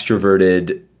the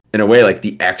extroverted, in a way, like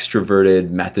the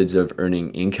extroverted methods of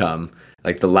earning income,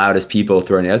 like the loudest people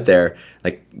throwing it out there,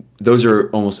 like those are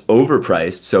almost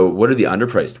overpriced. So what are the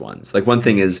underpriced ones? Like one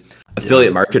thing is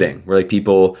affiliate marketing, where like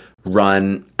people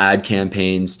run ad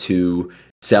campaigns to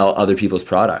sell other people's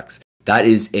products. That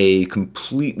is a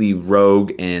completely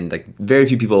rogue, and like very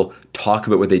few people talk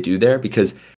about what they do there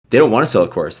because they don't want to sell a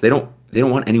course. They don't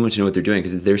want anyone to know what they're doing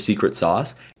because it's their secret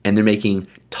sauce, and they're making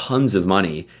tons of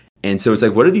money. And so it's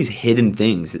like, what are these hidden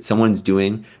things that someone's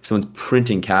doing, someone's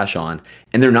printing cash on,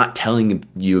 and they're not telling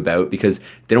you about because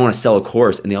they don't want to sell a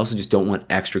course, and they also just don't want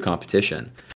extra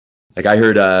competition. Like I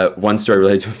heard one story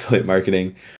related to affiliate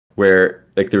marketing where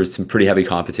like there was some pretty heavy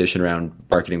competition around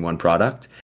marketing one product,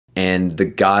 and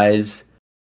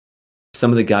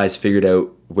some of the guys figured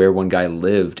out where one guy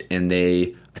lived, and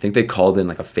I think they called in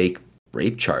like a fake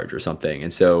rape charge or something,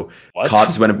 and so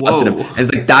cops went and busted him. And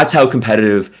it's like, that's how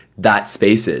competitive that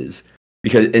space is,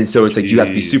 and so it's like you have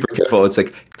to be super careful. It's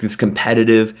like this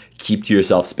competitive, keep to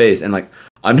yourself space, and like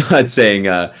I'm not saying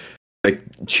like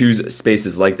choose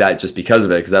spaces like that just because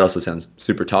of it, because that also sounds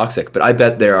super toxic, but I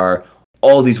bet there are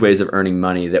all these ways of earning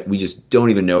money that we just don't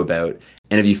even know about.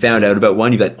 And if you found out about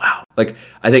one, you'd be like, wow. Like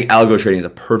I think algo trading is a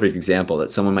perfect example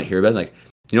that someone might hear about, like,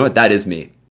 you know what, that is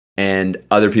me. And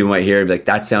other people might hear and be like,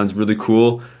 that sounds really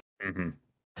cool. And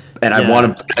I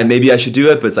want to, and maybe I should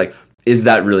do it, but it's like, is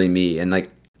that really me? And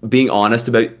like being honest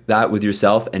about that with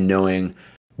yourself, and knowing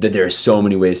that there are so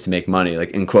many ways to make money, like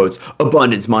in quotes,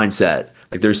 abundance mindset.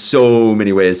 Like there's so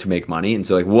many ways to make money. And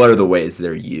so like, what are the ways that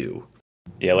are you?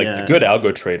 Yeah, the good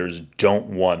algo traders don't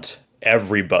want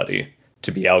everybody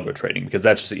to be algo trading, because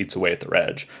that just eats away at their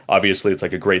edge. Obviously, it's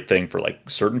like a great thing for like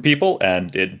certain people,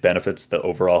 and it benefits the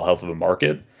overall health of a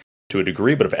market. to a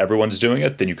degree, but if everyone's doing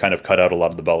it, then you kind of cut out a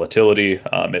lot of the volatility.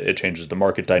 It changes the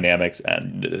market dynamics,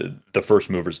 and the first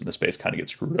movers in the space kind of get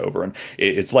screwed over. And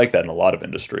it's like that in a lot of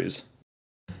industries.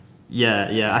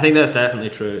 Yeah, I think that's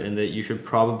definitely true, in that you should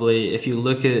probably, if you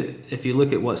look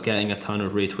at what's getting a ton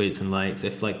of retweets and likes,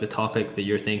 if like the topic that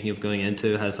you're thinking of going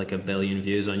into has like 1 billion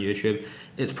views on YouTube,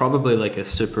 it's probably like a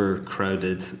super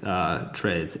crowded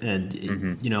trade, and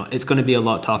you know, it's going to be a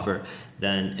lot tougher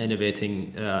than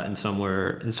innovating in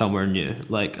somewhere new.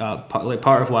 Like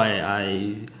part of why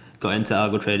I got into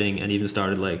algo trading and even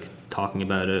started like talking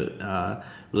about it,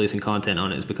 releasing content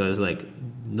on it, is because like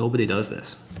nobody does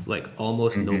this. Like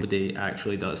almost nobody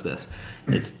actually does this.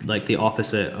 It's like the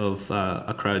opposite of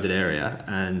a crowded area,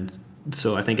 and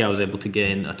so I think I was able to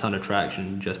gain a ton of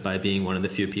traction just by being one of the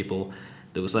few people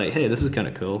that was like, hey, this is kind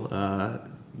of cool.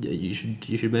 You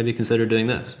should maybe consider doing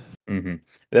this.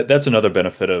 That's another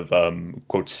benefit of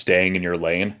quote staying in your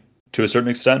lane to a certain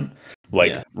extent.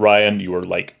 Like Ryan, you were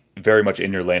like very much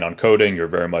in your lane on coding, you're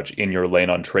very much in your lane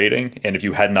on trading, and if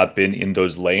you had not been in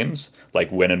those lanes,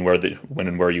 like when and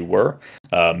where you were,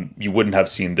 you wouldn't have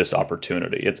seen this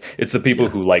opportunity. It's the people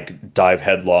who like dive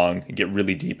headlong, get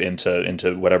really deep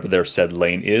into whatever their said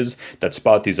lane is, that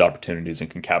spot these opportunities and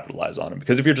can capitalize on them.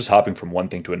 Because if you're just hopping from one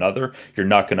thing to another, you're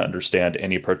not going to understand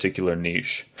any particular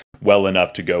niche well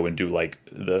enough to go and do like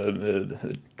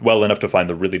well enough to find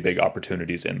the really big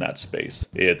opportunities in that space.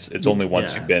 It's only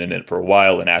once you've been in it for a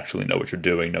while and actually know what you're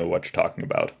doing, know what you're talking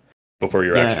about, before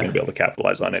you're actually going to be able to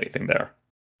capitalize on anything there.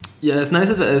 Yeah, as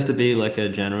nice as it is to be like a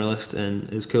generalist,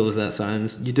 and as cool as that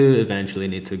sounds, you do eventually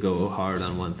need to go hard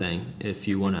on one thing if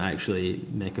you want to actually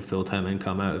make a full-time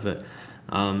income out of it.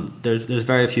 There's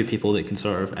very few people that can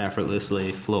sort of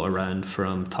effortlessly float around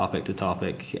from topic to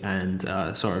topic and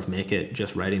sort of make it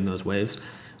just riding those waves.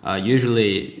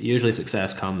 Usually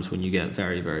success comes when you get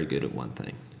very, very good at one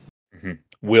thing.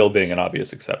 Will being an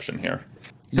obvious exception here.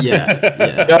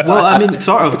 Yeah. Well, I mean,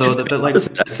 sort of though. But like,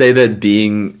 I say that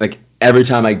being like every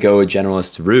time I go a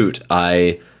generalist route,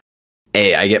 I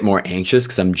get more anxious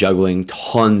because I'm juggling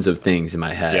tons of things in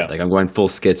my head. Yeah. Like I'm going full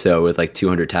schizo with like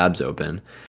 200 tabs open.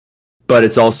 But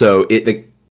it's also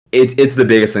it's the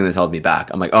biggest thing that's held me back.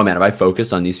 I'm like, oh man, if I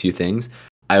focused on these few things,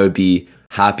 I would be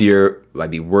happier.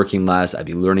 I'd be working less. I'd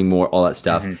be learning more. All that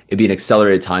stuff. It'd be an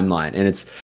accelerated timeline. And it's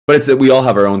we all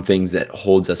have our own things that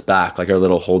holds us back, like our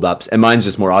little holdups. And mine's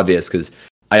just more obvious because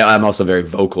I'm also very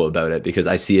vocal about it, because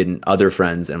I see it in other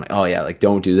friends, and I'm like, oh yeah, like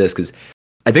don't do this, because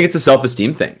I think it's a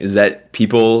self-esteem thing. Is that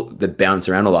people that bounce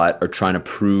around a lot are trying to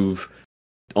prove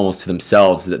almost to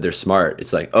themselves that they're smart.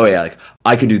 It's like, oh yeah, like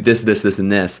I can do this, and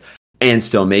this, and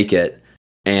still make it.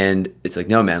 And it's like,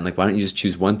 no man, like why don't you just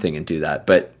choose one thing and do that?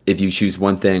 But if you choose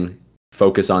one thing,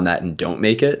 focus on that, and don't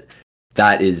make it,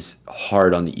 that is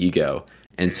hard on the ego.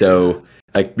 And so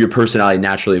like your personality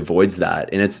naturally avoids that.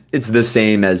 And it's the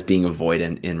same as being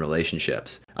avoidant in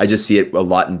relationships. I just see it a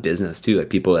lot in business too, like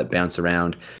people that bounce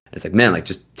around. It's like, man, like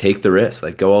just take the risk.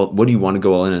 Like what do you want to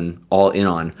go all in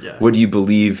on? Yeah. What do you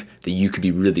believe that you could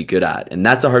be really good at? And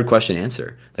that's a hard question to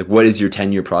answer. Like, what is your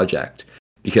 10-year project?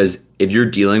 Because if you're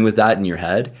dealing with that in your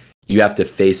head, you have to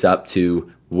face up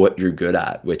to what you're good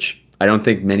at, which I don't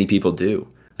think many people do.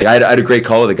 Like I had a great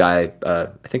call with a guy,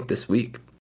 I think this week.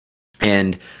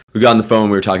 And we got on the phone,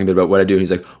 we were talking a bit about what I do. And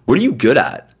he's like, what are you good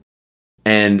at?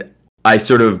 And I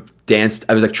sort of danced.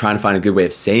 I was like trying to find a good way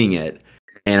of saying it.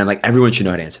 And I'm like, everyone should know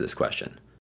how to answer this question.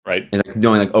 Right. And like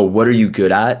knowing like, oh, what are you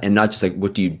good at? And not just like,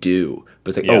 what do you do? But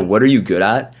it's like, oh, what are you good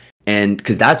at? And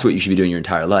because that's what you should be doing your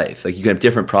entire life. Like you can have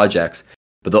different projects,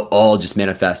 but they'll all just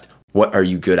manifest, what are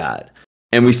you good at?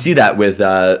 And we see that with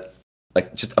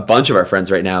like just a bunch of our friends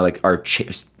right now, like are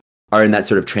in that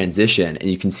sort of transition, and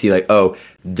you can see like, oh,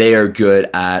 they are good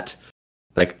at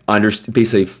like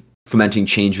basically fomenting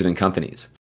change within companies.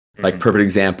 Like perfect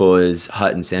example is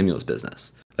Hut and Samuel's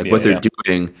business. Like what they're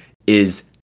doing is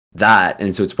that,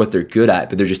 and so it's what they're good at,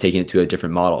 but they're just taking it to a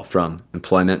different model from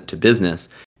employment to business.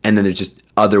 And then there's just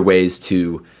other ways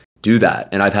to do that.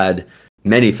 And I've had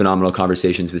many phenomenal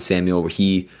conversations with Samuel where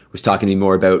he was talking to me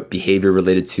more about behavior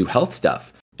related to health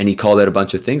stuff. And he called out a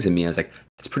bunch of things in me. I was like,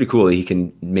 it's pretty cool that he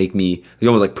can make me, he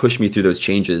almost like push me through those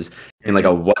changes in like a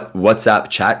WhatsApp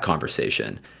chat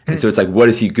conversation. And so it's like, what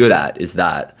is he good at? Is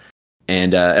that,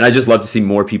 and I just love to see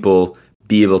more people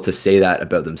be able to say that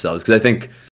about themselves. Cause I think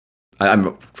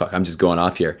I'm just going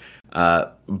off here.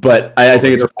 But I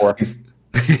think it's,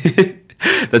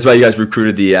 that's why you guys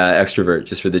recruited the extrovert,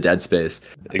 just for the dead space.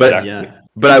 Exactly.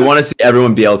 But I want to see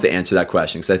everyone be able to answer that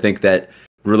question. Cause I think that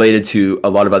related to a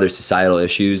lot of other societal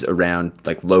issues around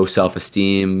like low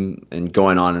self-esteem and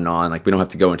going on and on. Like we don't have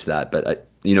to go into that, but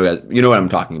you know what I'm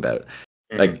talking about.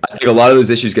 Like I think a lot of those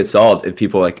issues get solved if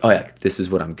people are like, oh yeah, this is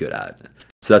what I'm good at.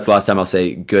 So that's the last time I'll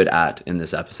say good at in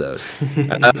this episode.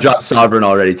 I've dropped sovereign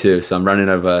already too, so I'm running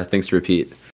out of things to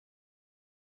repeat.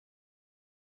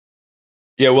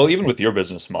 Yeah, well, even with your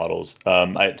business models,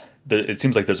 it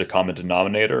seems like there's a common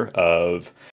denominator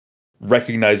of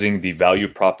recognizing the value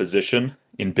proposition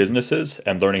in businesses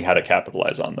and learning how to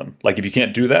capitalize on them. Like if you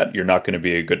can't do that, you're not going to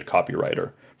be a good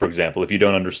copywriter. For example, if you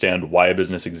don't understand why a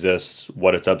business exists,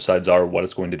 what its upsides are, what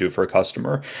it's going to do for a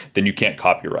customer, then you can't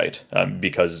copyright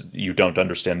because you don't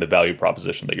understand the value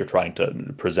proposition that you're trying to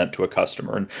present to a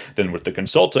customer. And then with the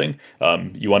consulting,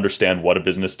 you understand what a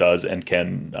business does and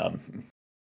can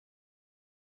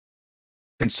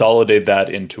consolidate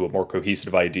that into a more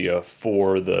cohesive idea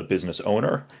for the business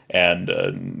owner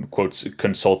and quotes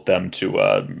consult them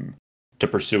to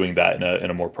pursuing that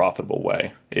in a more profitable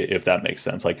way, if that makes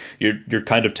sense. Like you're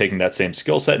kind of taking that same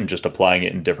skill set and just applying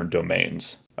it in different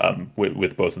domains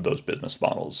with both of those business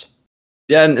models.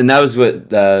 Yeah, and that was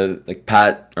what like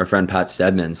Pat, our friend Pat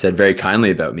Stedman, said very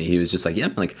kindly about me. He was just like, yeah,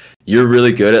 like you're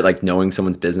really good at like knowing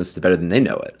someone's business better than they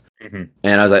know it. Mm-hmm.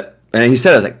 And I was like, and he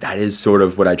said, I was like, that is sort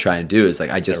of what I try and do. Is like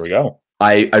I just, there we go.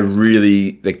 I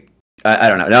really like. I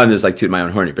don't know. Now I'm just like tooting my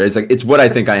own horn, but it's like it's what I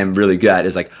think I am really good at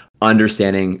is like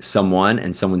understanding someone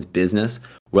and someone's business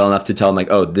well enough to tell them like,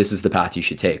 oh, this is the path you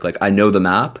should take. Like I know the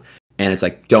map, and it's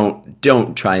like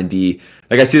don't try and be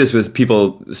like I see this with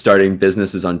people starting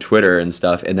businesses on Twitter and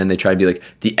stuff, and then they try to be like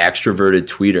the extroverted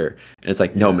tweeter, and it's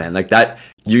like no man, like that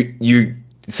you.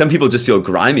 Some people just feel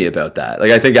grimy about that.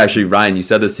 Like I think actually, Ryan, you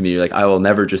said this to me. You're like, I will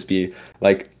never just be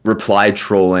like reply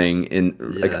trolling in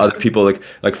like other people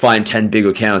like find 10 big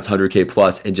accounts, 100K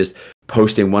plus, and just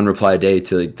posting one reply a day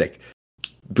to like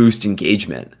boost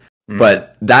engagement.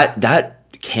 But that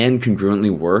can congruently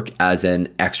work as an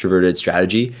extroverted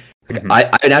strategy. Like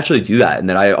I naturally do that, and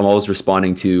that I'm always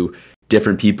responding to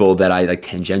different people that I like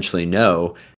tangentially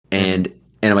know, and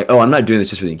I'm like, oh, I'm not doing this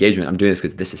just for the engagement. I'm doing this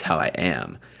because this is how I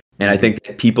am. And I think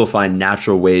that people find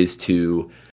natural ways to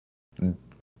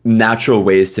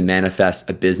manifest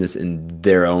a business in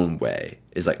their own way.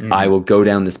 Is like, I will go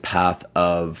down this path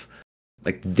of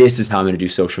like, this is how I'm going to do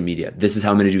social media. This is how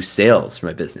I'm going to do sales for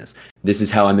my business. This is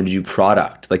how I'm going to do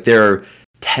product. Like there are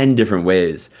 10 different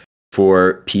ways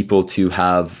for people to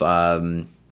have,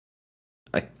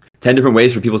 like 10 different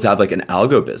ways for people to have like an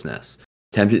algo business,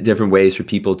 10 different ways for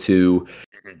people to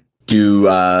do,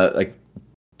 like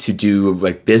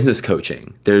business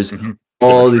coaching. There's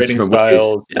all these different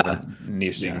styles,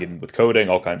 niche you can get in with coding,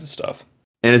 all kinds of stuff.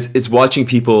 And it's watching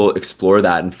people explore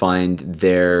that and find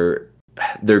their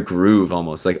groove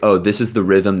almost like, oh, this is the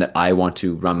rhythm that I want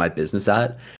to run my business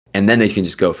at, and then they can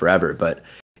just go forever. But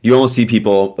you almost see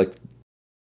people like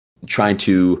trying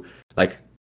to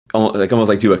almost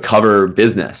like do a cover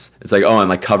business. It's like, oh, I'm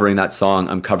like covering that song,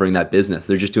 I'm covering that business.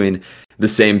 They're just doing the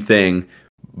same thing,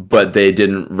 but they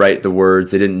didn't write the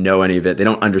words, they didn't know any of it, they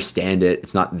don't understand it,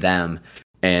 it's not them.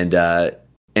 And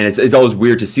it's always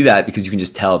weird to see that because you can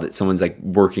just tell that someone's like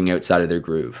working outside of their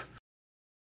groove.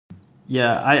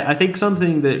 Yeah, I think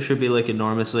something that should be like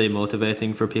enormously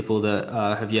motivating for people that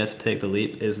have yet to take the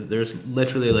leap is that there's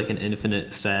literally like an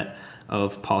infinite set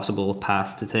of possible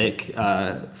paths to take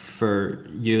for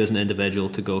you as an individual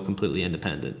to go completely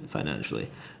independent financially,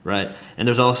 right? And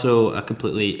there's also a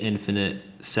completely infinite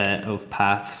set of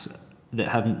paths that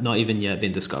have not even yet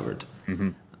been discovered.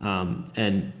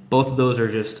 And both of those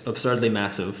are just absurdly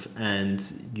massive, and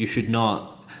you should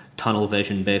not tunnel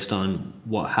vision based on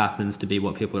what happens to be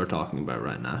what people are talking about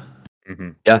right now.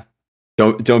 Yeah,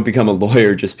 don't become a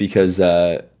lawyer just because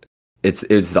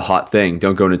it's the hot thing.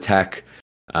 Don't go into tech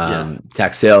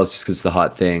sales just because it's the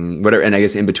hot thing, whatever. And I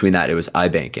guess in between that, it was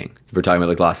iBanking. If we're talking about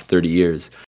like the last 30 years,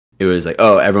 it was like,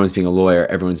 oh, everyone's being a lawyer,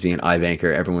 everyone's being an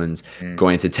iBanker, everyone's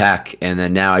going into tech, and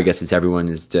then now I guess it's everyone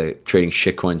is trading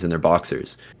shitcoins in their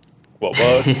boxers. What?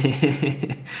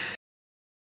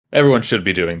 Everyone should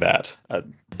be doing that.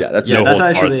 That's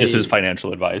actually, this is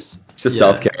financial advice. It's just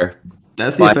self-care.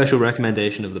 That's the official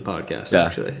recommendation of the podcast,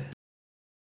 actually.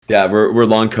 Yeah, we're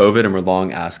long COVID and we're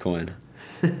long Asscoin.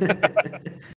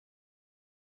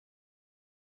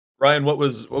 Ryan, what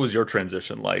was your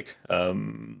transition like?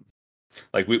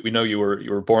 Like we know you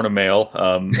were born a male.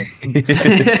 Well,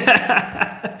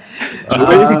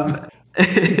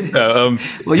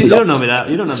 you don't know me that.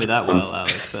 You don't know me that well,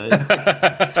 Alex.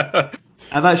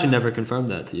 I've actually never confirmed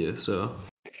that to you. So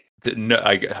no,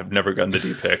 I have never gotten the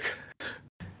D pick.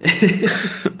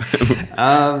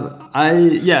 So I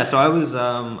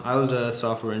was a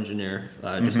software engineer,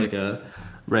 just like a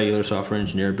regular software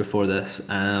engineer before this,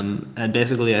 and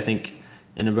basically I think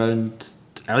in around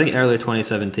I think early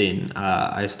 2017,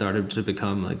 I started to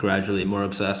become like gradually more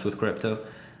obsessed with crypto.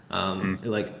 It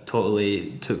like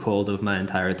totally took hold of my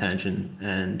entire attention,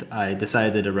 and I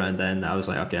decided around then that I was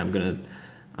like, okay, I'm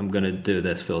gonna do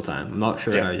this full time. I'm not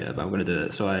sure Yeah. how yet, but I'm gonna do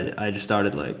it. So I just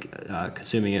started like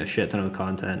consuming a shit ton of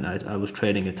content. I was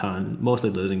trading a ton, mostly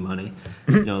losing money,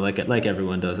 like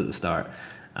everyone does at the start.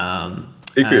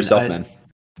 Speak for and yourself, man.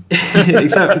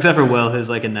 except for Will, who's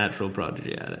like a natural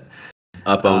prodigy at it.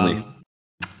 Up only.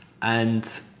 And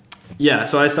yeah,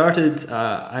 so I started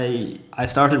I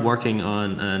started working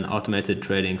on an automated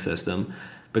trading system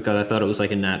because I thought it was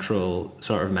like a natural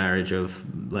sort of marriage of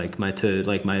like my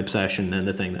obsession and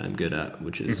the thing that I'm good at,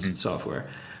 which is software.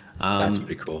 That's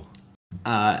pretty cool.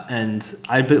 And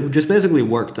just basically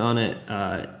worked on it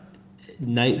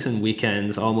nights and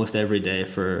weekends almost every day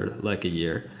for like a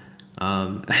year.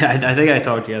 I think I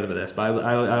talked to you guys about this, but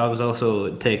I was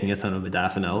also taking a ton of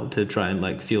modafinil to try and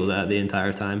like fuel that the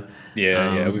entire time.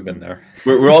 Yeah, we've been there.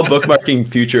 We're all bookmarking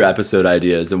future episode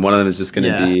ideas, and one of them is just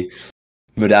going to be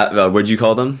what'd you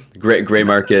call them? Gray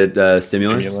market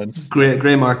stimulants.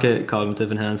 Gray market cognitive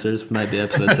enhancers might be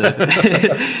episode 2.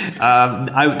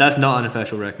 That's not an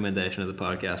official recommendation of the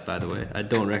podcast, by the way. I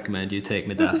don't recommend you take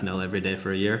modafinil every day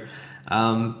for a year. But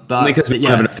Only because we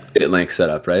don't have an affiliate link set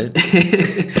up, right?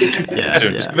 Just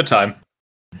give it time.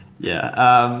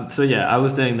 Yeah. So yeah, I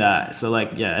was doing that. So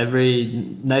like, yeah, every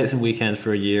nights and weekends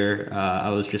for a year,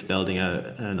 I was just building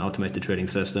an automated trading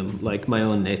system, like my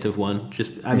own native one.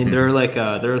 I mean, there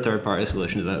are third-party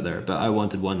solutions out there, but I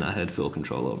wanted one that I had full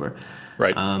control over.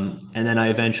 Right. And then I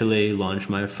eventually launched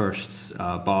my first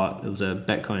bot. It was a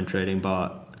Bitcoin trading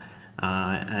bot,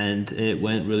 and it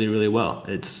went really, really well.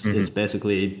 It's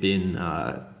basically been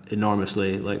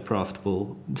enormously like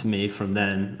profitable to me from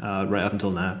then right up until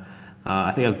now.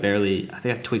 I think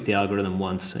I've tweaked the algorithm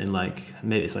once in like,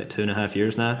 maybe it's like 2.5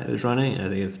 years now it was running. I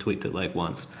think I've tweaked it like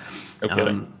once.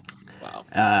 Okay.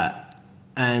 Wow.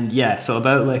 And yeah, so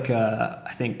about like,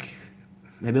 I think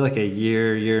maybe like a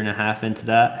year and a half into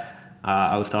that,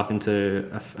 I was talking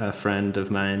to a friend of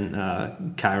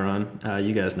mine, Chiron.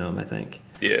 You guys know him, I think.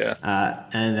 Yeah.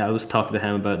 And I was talking to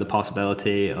him about the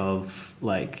possibility of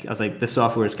like, I was like, this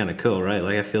software is kind of cool, right?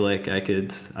 Like, I feel like I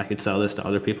could sell this to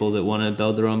other people that want to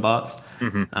build their own bots.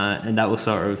 And that was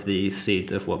sort of the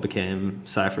seed of what became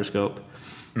Cypherscope.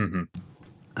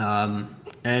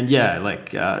 And yeah, like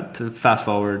to fast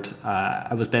forward,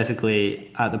 I was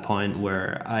basically at the point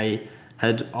where I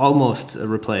had almost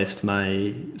replaced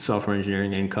my software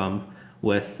engineering income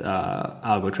with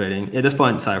algo trading. At this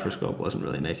point, Cypherscope wasn't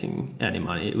really making any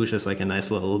money. It was just like a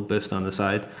nice little boost on the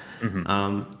side.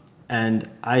 And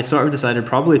I sort of decided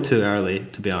probably too early,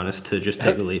 to be honest, to just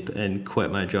take the leap and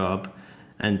quit my job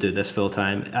and do this full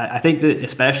time. I think that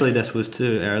especially this was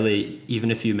too early,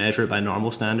 even if you measure it by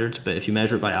normal standards. But if you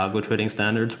measure it by algo trading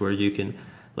standards, where you can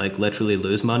like literally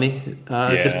lose money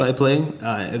just by playing,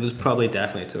 it was probably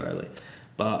definitely too early.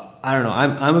 But I don't know.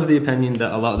 I'm of the opinion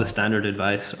that a lot of the standard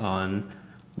advice on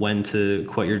when to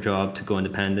quit your job to go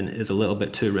independent is a little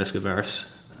bit too risk averse.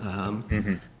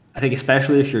 I think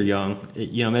especially if you're young,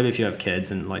 maybe if you have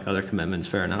kids and like other commitments,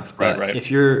 fair enough. But Right.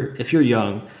 if you're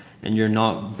young and you're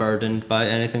not burdened by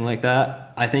anything like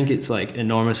that, I think it's like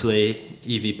enormously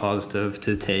EV positive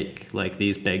to take like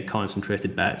these big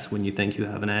concentrated bets when you think you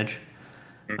have an edge.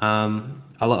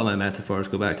 A lot of my metaphors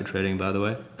go back to trading, by the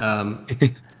way.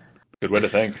 Good way to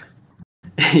think.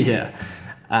 Yeah.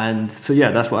 And so yeah,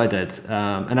 that's what I did,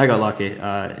 and I got lucky.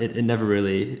 I never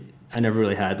really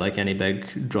had like any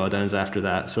big drawdowns after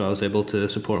that, so I was able to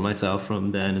support myself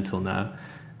from then until now.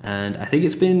 And I think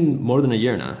it's been more than a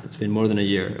year now. It's been more than a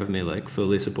year of me like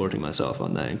fully supporting myself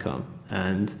on that income.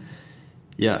 And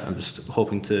yeah, I'm just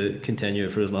hoping to continue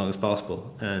it for as long as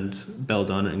possible and build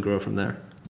on it and grow from there.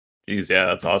 Jeez, yeah,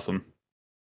 that's awesome.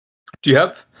 Do you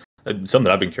have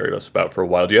something I've been curious about for a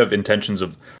while? Do you have intentions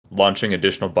of launching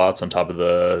additional bots on top of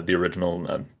the original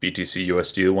BTC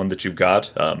USD, the one that you've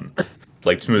got,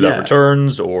 like smooth out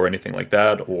returns or anything like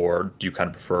that, or do you kind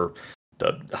of prefer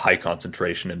the high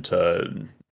concentration into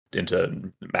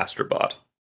MasterBot?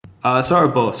 Sort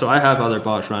of both. So I have other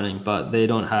bots running, but they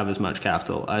don't have as much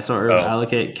capital. I sort of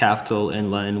allocate capital in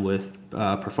line with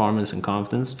performance and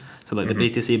confidence. So like the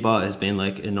BTC bot has been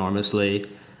like enormously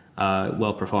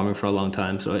well performing for a long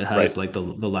time, so it has like the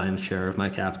lion's share of my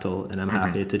capital, and I'm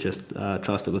happy to just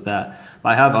trust it with that. But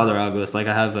I have other algos, like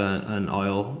I have an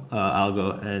oil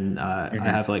algo, and I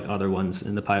have like other ones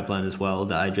in the pipeline as well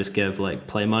that I just give like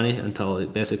play money until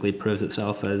it basically proves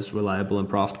itself as reliable and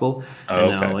profitable,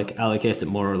 and then I'll like allocate it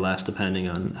more or less depending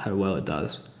on how well it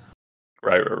does.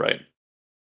 Right.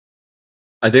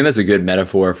 I think that's a good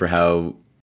metaphor for how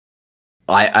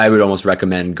I would almost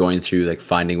recommend going through like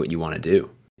finding what you want to do,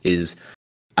 is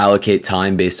allocate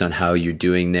time based on how you're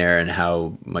doing there and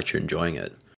how much you're enjoying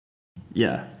it.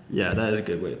 Yeah, that is a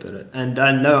good way to put it. And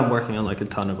I know I'm working on like a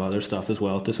ton of other stuff as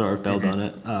well to sort of build on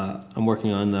it. I'm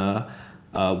working on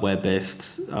a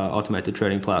web-based automated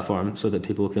trading platform so that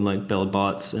people can like build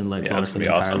bots and like launch them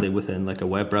entirely within like a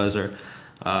web browser.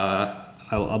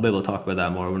 I'll be able to talk about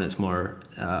that more when it's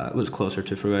closer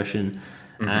to fruition.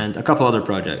 And a couple other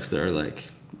projects that are like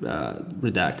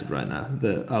redacted right now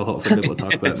that I'll hopefully be able to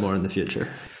talk about more in the future.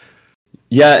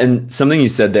 Yeah, and something you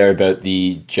said there about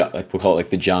the like we'll call it like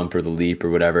the jump or the leap or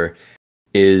whatever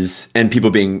is, and people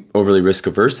being overly risk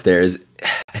averse there is,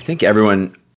 I think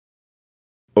everyone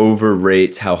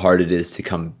overrates how hard it is to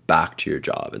come back to your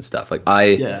job and stuff. Like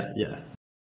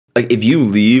like if you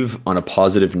leave on a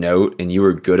positive note and you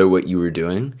were good at what you were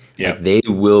doing, like they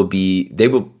will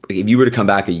like, if you were to come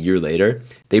back a year later,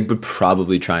 they would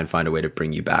probably try and find a way to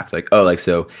bring you back. Like, oh, like,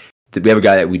 so we have a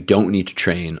guy that we don't need to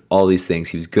train, all these things.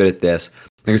 He was good at this.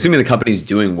 Like, assuming the company's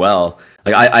doing well.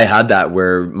 Like I had that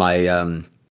where my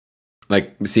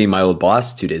like seeing my old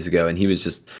boss 2 days ago, and he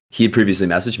had previously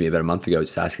messaged me about a month ago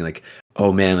just asking like,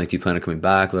 oh man, like, do you plan on coming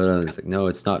back? And it's like, no,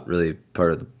 it's not really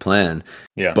part of the plan.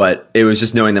 Yeah. But it was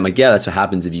just knowing them like, yeah, that's what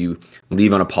happens if you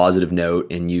leave on a positive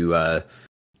note and you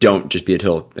don't just be a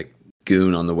total like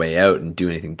goon on the way out and do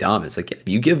anything dumb. It's like, if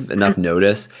you give enough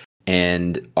notice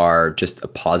and are just a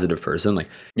positive person, like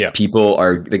people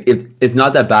are like, it's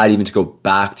not that bad even to go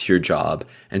back to your job.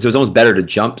 And so it's almost better to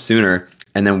jump sooner.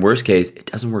 And then worst case, it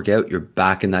doesn't work out. You're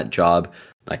back in that job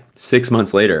like 6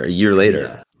 months later, a year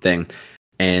later thing.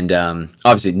 And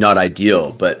obviously not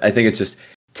ideal, but I think it just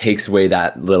takes away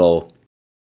that little,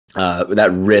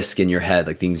 that risk in your head,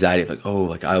 like the anxiety of like, oh,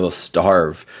 like I will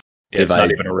starve. It's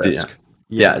not even a risk.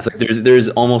 Yeah, it's like there's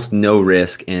almost no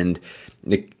risk. And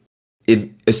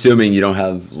assuming you don't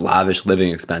have lavish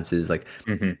living expenses, like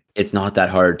it's not that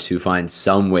hard to find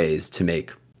some ways to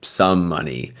make some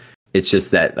money. It's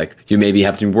just that like you maybe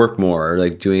have to work more or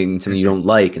like doing something you don't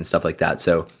like and stuff like that.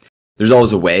 So there's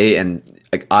always a way. And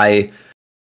like I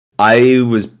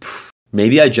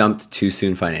jumped too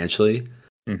soon financially,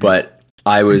 but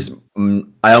I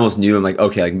almost knew, I'm like,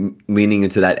 okay, like leaning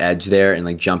into that edge there and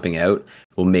like jumping out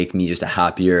will make me just a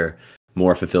happier,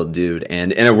 more fulfilled dude.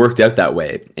 And it worked out that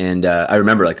way. And I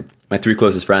remember like my 3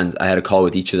 closest friends, I had a call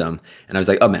with each of them and I was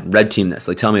like, oh man, red team this.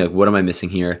 Like, tell me, like, what am I missing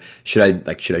here? Should I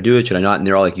do it? Should I not? And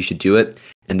they're all like, you should do it.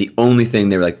 And the only thing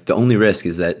they were like, the only risk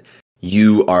is that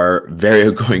you are a very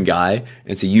outgoing guy.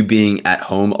 And so you being at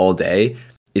home all day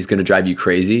is going to drive you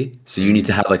crazy. So you need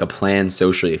to have like a plan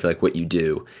socially for like what you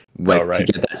do, like to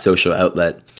get that social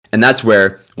outlet. And that's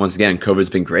where, once again, COVID's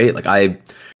been great. Like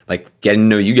getting to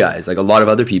know you guys, like a lot of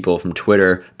other people from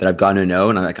Twitter that I've gotten to know,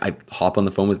 and I hop on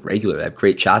the phone with regularly. I have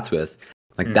great chats with.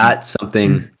 Like that's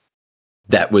something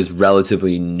that was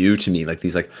relatively new to me. Like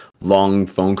these like long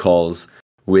phone calls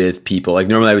with people. Like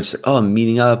normally I would just like, oh, I'm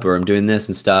meeting up or I'm doing this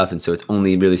and stuff. And so it's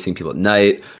only really seeing people at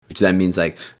night, which then means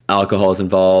like alcohol is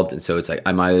involved. And so it's like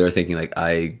I'm either thinking like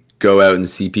I go out and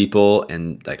see people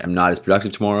and like I'm not as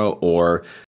productive tomorrow, or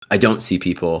I don't see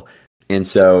people. And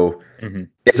so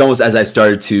it's almost as I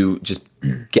started to just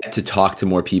get to talk to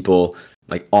more people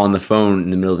like on the phone in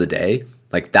the middle of the day,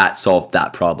 like that solved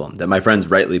that problem that my friends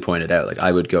rightly pointed out. Like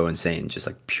I would go insane just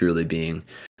like purely being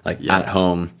like at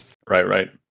home. Right.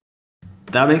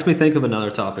 That makes me think of another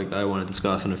topic that I want to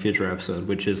discuss in a future episode,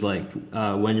 which is like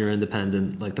when you're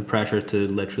independent, like the pressure to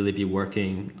literally be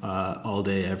working all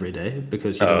day, every day,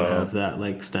 because you don't have that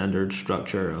like standard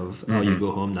structure of, oh, you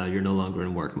go home now, you're no longer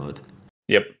in work mode.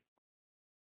 Yep.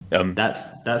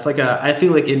 That's like I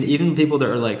feel like even people that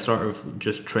are like sort of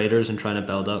just traders and trying to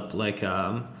build up like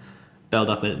a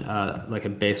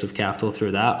base of capital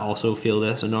through that also feel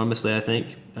this enormously, I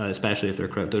think, especially if they're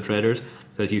crypto traders,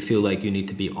 because you feel like you need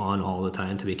to be on all the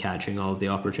time to be catching all of the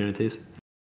opportunities.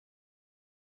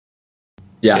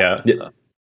 Yeah,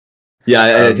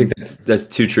 I think that's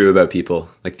too true about people.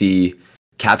 Like the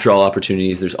capture all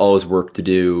opportunities, there's always work to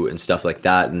do and stuff like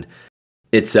that. And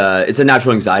it's a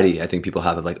natural anxiety I think people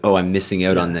have of like, oh, I'm missing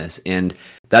out on this. And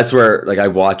that's where like I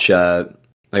watch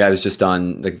like I was just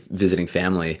on like visiting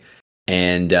family,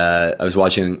 and I was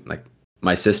watching like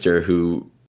my sister who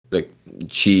like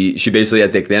she basically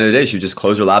at the end of the day she would just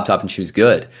close her laptop and she was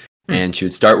good. And she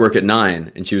would start work at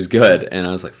 9 and she was good. And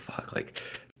I was like, fuck, like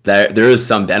there is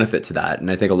some benefit to that.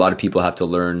 And I think a lot of people have to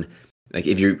learn, like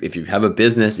if you have a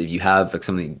business, if you have like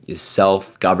something is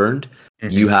self-governed,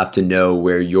 you have to know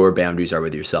where your boundaries are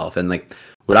with yourself. And like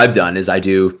what I've done is I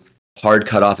do hard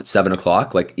cutoff at 7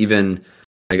 o'clock. Like even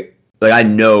like like I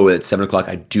know at 7 o'clock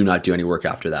I do not do any work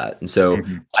after that, and so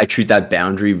I treat that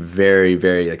boundary very,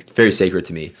 very like very sacred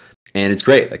to me, and it's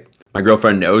great. Like my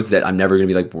girlfriend knows that I'm never gonna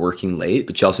be like working late,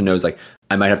 but she also knows like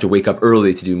I might have to wake up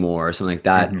early to do more or something like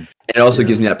that. And it also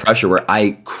gives me that pressure where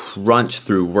I crunch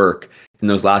through work in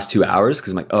those last 2 hours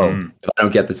because I'm like, oh, if I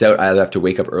don't get this out, I either have to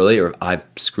wake up early or I've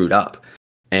screwed up.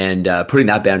 And putting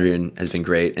that boundary in has been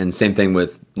great. And same thing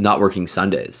with not working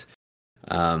Sundays.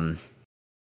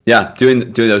 Yeah,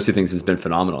 doing those two things has been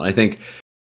phenomenal. And I think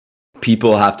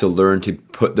people have to learn to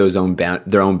put their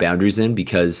own boundaries in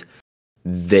because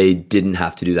they didn't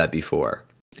have to do that before.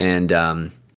 And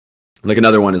like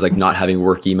another one is like not having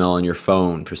work email on your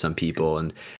phone for some people,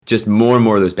 and just more and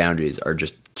more of those boundaries are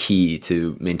just key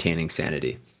to maintaining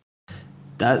sanity.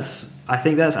 I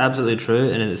think that's absolutely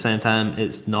true, and at the same time,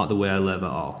 it's not the way I live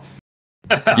at all.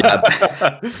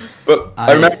 Yeah, but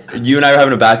I remember you and I were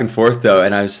having a back and forth though,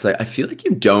 and I was just like, I feel like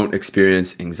you don't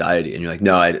experience anxiety, and you're like,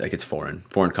 no, like it's foreign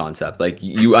concept. Like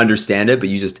you understand it, but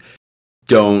you just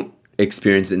don't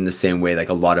experience it in the same way like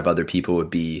a lot of other people would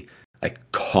be like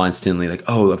constantly like,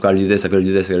 oh, I've got to do this, I've got to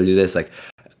do this, I've got to do this. Like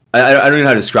I don't even know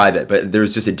how to describe it, but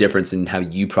there's just a difference in how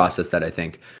you process that, I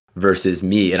think, versus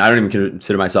me. And I don't even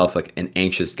consider myself like an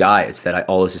anxious guy. It's that I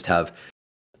always just have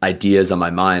ideas on my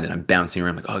mind and I'm bouncing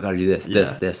around like, oh, I got to do this,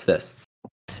 this.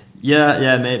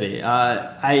 Yeah, maybe.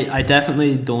 I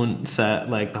definitely don't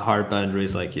set like the hard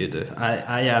boundaries like you do.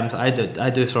 I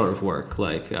do sort of work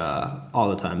like all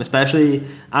the time. Especially,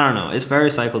 I don't know. It's very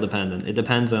cycle dependent. It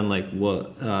depends on like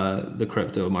what the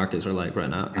crypto markets are like right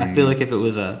now. I feel like if it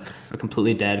was a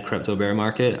completely dead crypto bear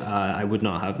market, I would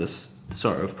not have this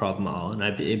sort of problem at all, and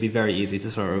it'd be very easy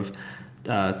to sort of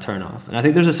turn off. And I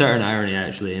think there's a certain irony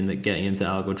actually in getting into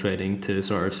algo trading to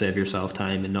sort of save yourself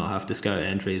time and not have to scout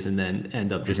entries and then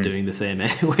end up just doing the same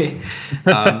anyway.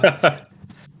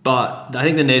 But I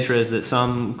think the nature is that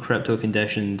some crypto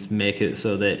conditions make it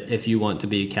so that if you want to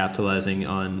be capitalizing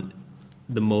on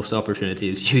the most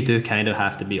opportunities, you do kind of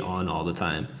have to be on all the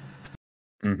time.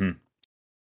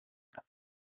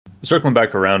 Circling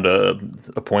back around a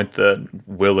point that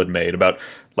Will had made about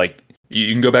like you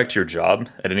can go back to your job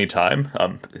at any time.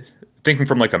 Thinking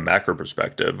from like a macro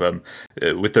perspective,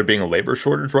 with there being a labor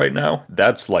shortage right now,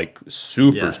 that's like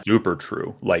super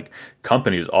true. Like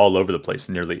companies all over the place,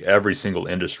 nearly every single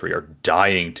industry, are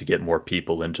dying to get more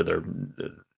people into their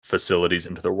facilities,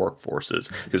 into their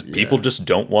workforces, because people just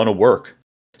don't want to work.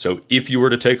 So if you were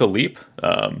to take a leap,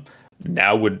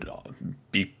 now would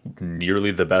be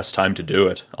nearly the best time to do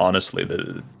it. Honestly,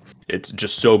 it's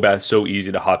just so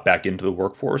easy to hop back into the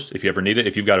workforce if you ever need it.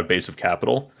 If you've got a base of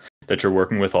capital that you're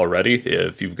working with already,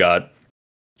 if you've got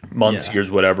months,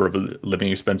 years, whatever of living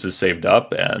expenses saved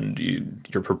up, and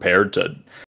you're prepared to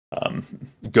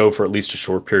go for at least a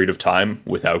short period of time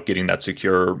without getting that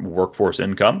secure workforce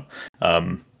income,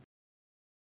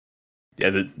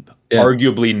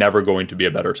 arguably never going to be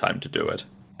a better time to do it.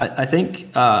 I think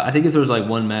if there's like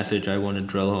one message I want to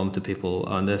drill home to people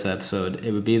on this episode,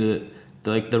 it would be that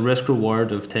the risk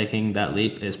reward of taking that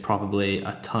leap is probably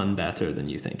a ton better than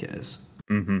you think it is.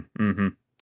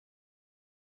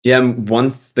 Yeah,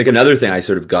 another thing I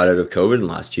sort of got out of COVID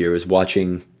last year was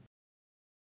watching.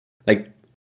 Like,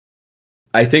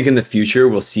 I think in the future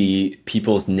we'll see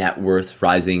people's net worth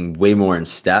rising way more in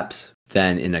steps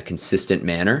than in a consistent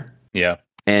manner. Yeah,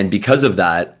 and because of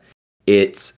that,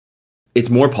 it's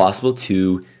more possible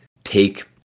to take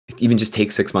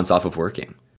 6 months off of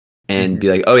working and be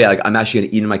like, oh yeah, like I'm actually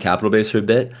going to eat in my capital base for a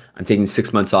bit. I'm taking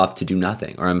 6 months off to do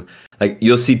nothing. Or I'm like,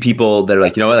 you'll see people that are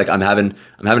like, you know what, like I'm having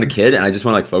a kid and I just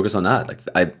want to like focus on that.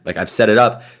 I've set it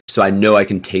up so I know I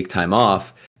can take time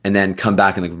off and then come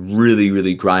back and like really,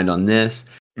 really grind on this.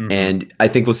 And I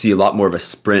think we'll see a lot more of a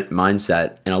sprint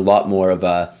mindset and a lot more of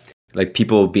a like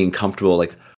people being comfortable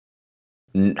like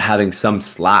having some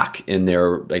slack in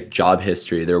their like job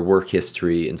history, their work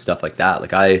history and stuff like that.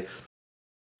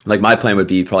 Like my plan would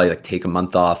be probably like take a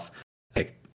month off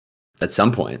like at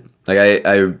some point. Like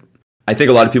I think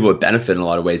a lot of people would benefit in a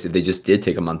lot of ways if they just did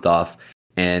take a month off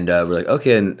and we're like,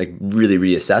 okay, and like really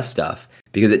reassess stuff,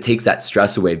 because it takes that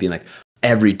stress away, being like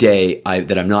every day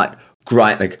that I'm not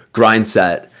grind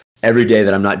set, every day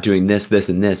that I'm not doing this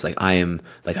and this, like I'm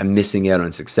missing out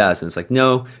on success. And it's like,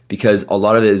 no, because a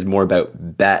lot of it is more about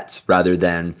bets rather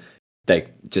than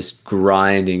like just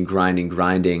grinding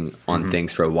on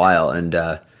things for a while. And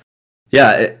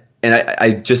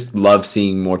I just love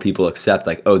seeing more people accept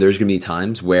like, oh, there's gonna be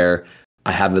times where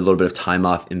I have a little bit of time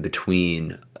off in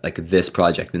between like this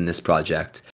project and this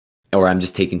project, or I'm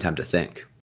just taking time to think.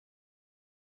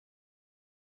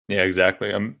 Yeah,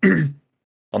 exactly.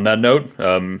 On that note,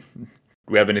 do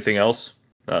we have anything else?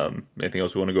 Anything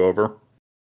else we want to go over?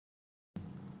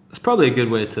 It's probably a good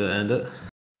way to end it.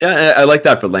 Yeah, I like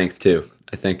that for length too.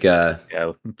 I think. Yeah,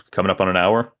 coming up on an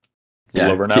hour. A Yeah,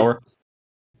 little over an hour.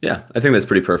 Yeah, I think that's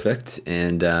pretty perfect.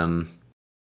 And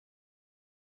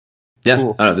yeah,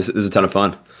 Cool. I don't know. This is a ton of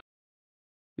fun.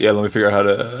 Yeah, let me figure out how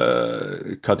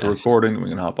to cut the recording, then we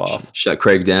can hop off. Shut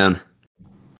Craig down.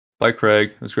 Bye,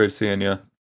 Craig. It was great seeing you.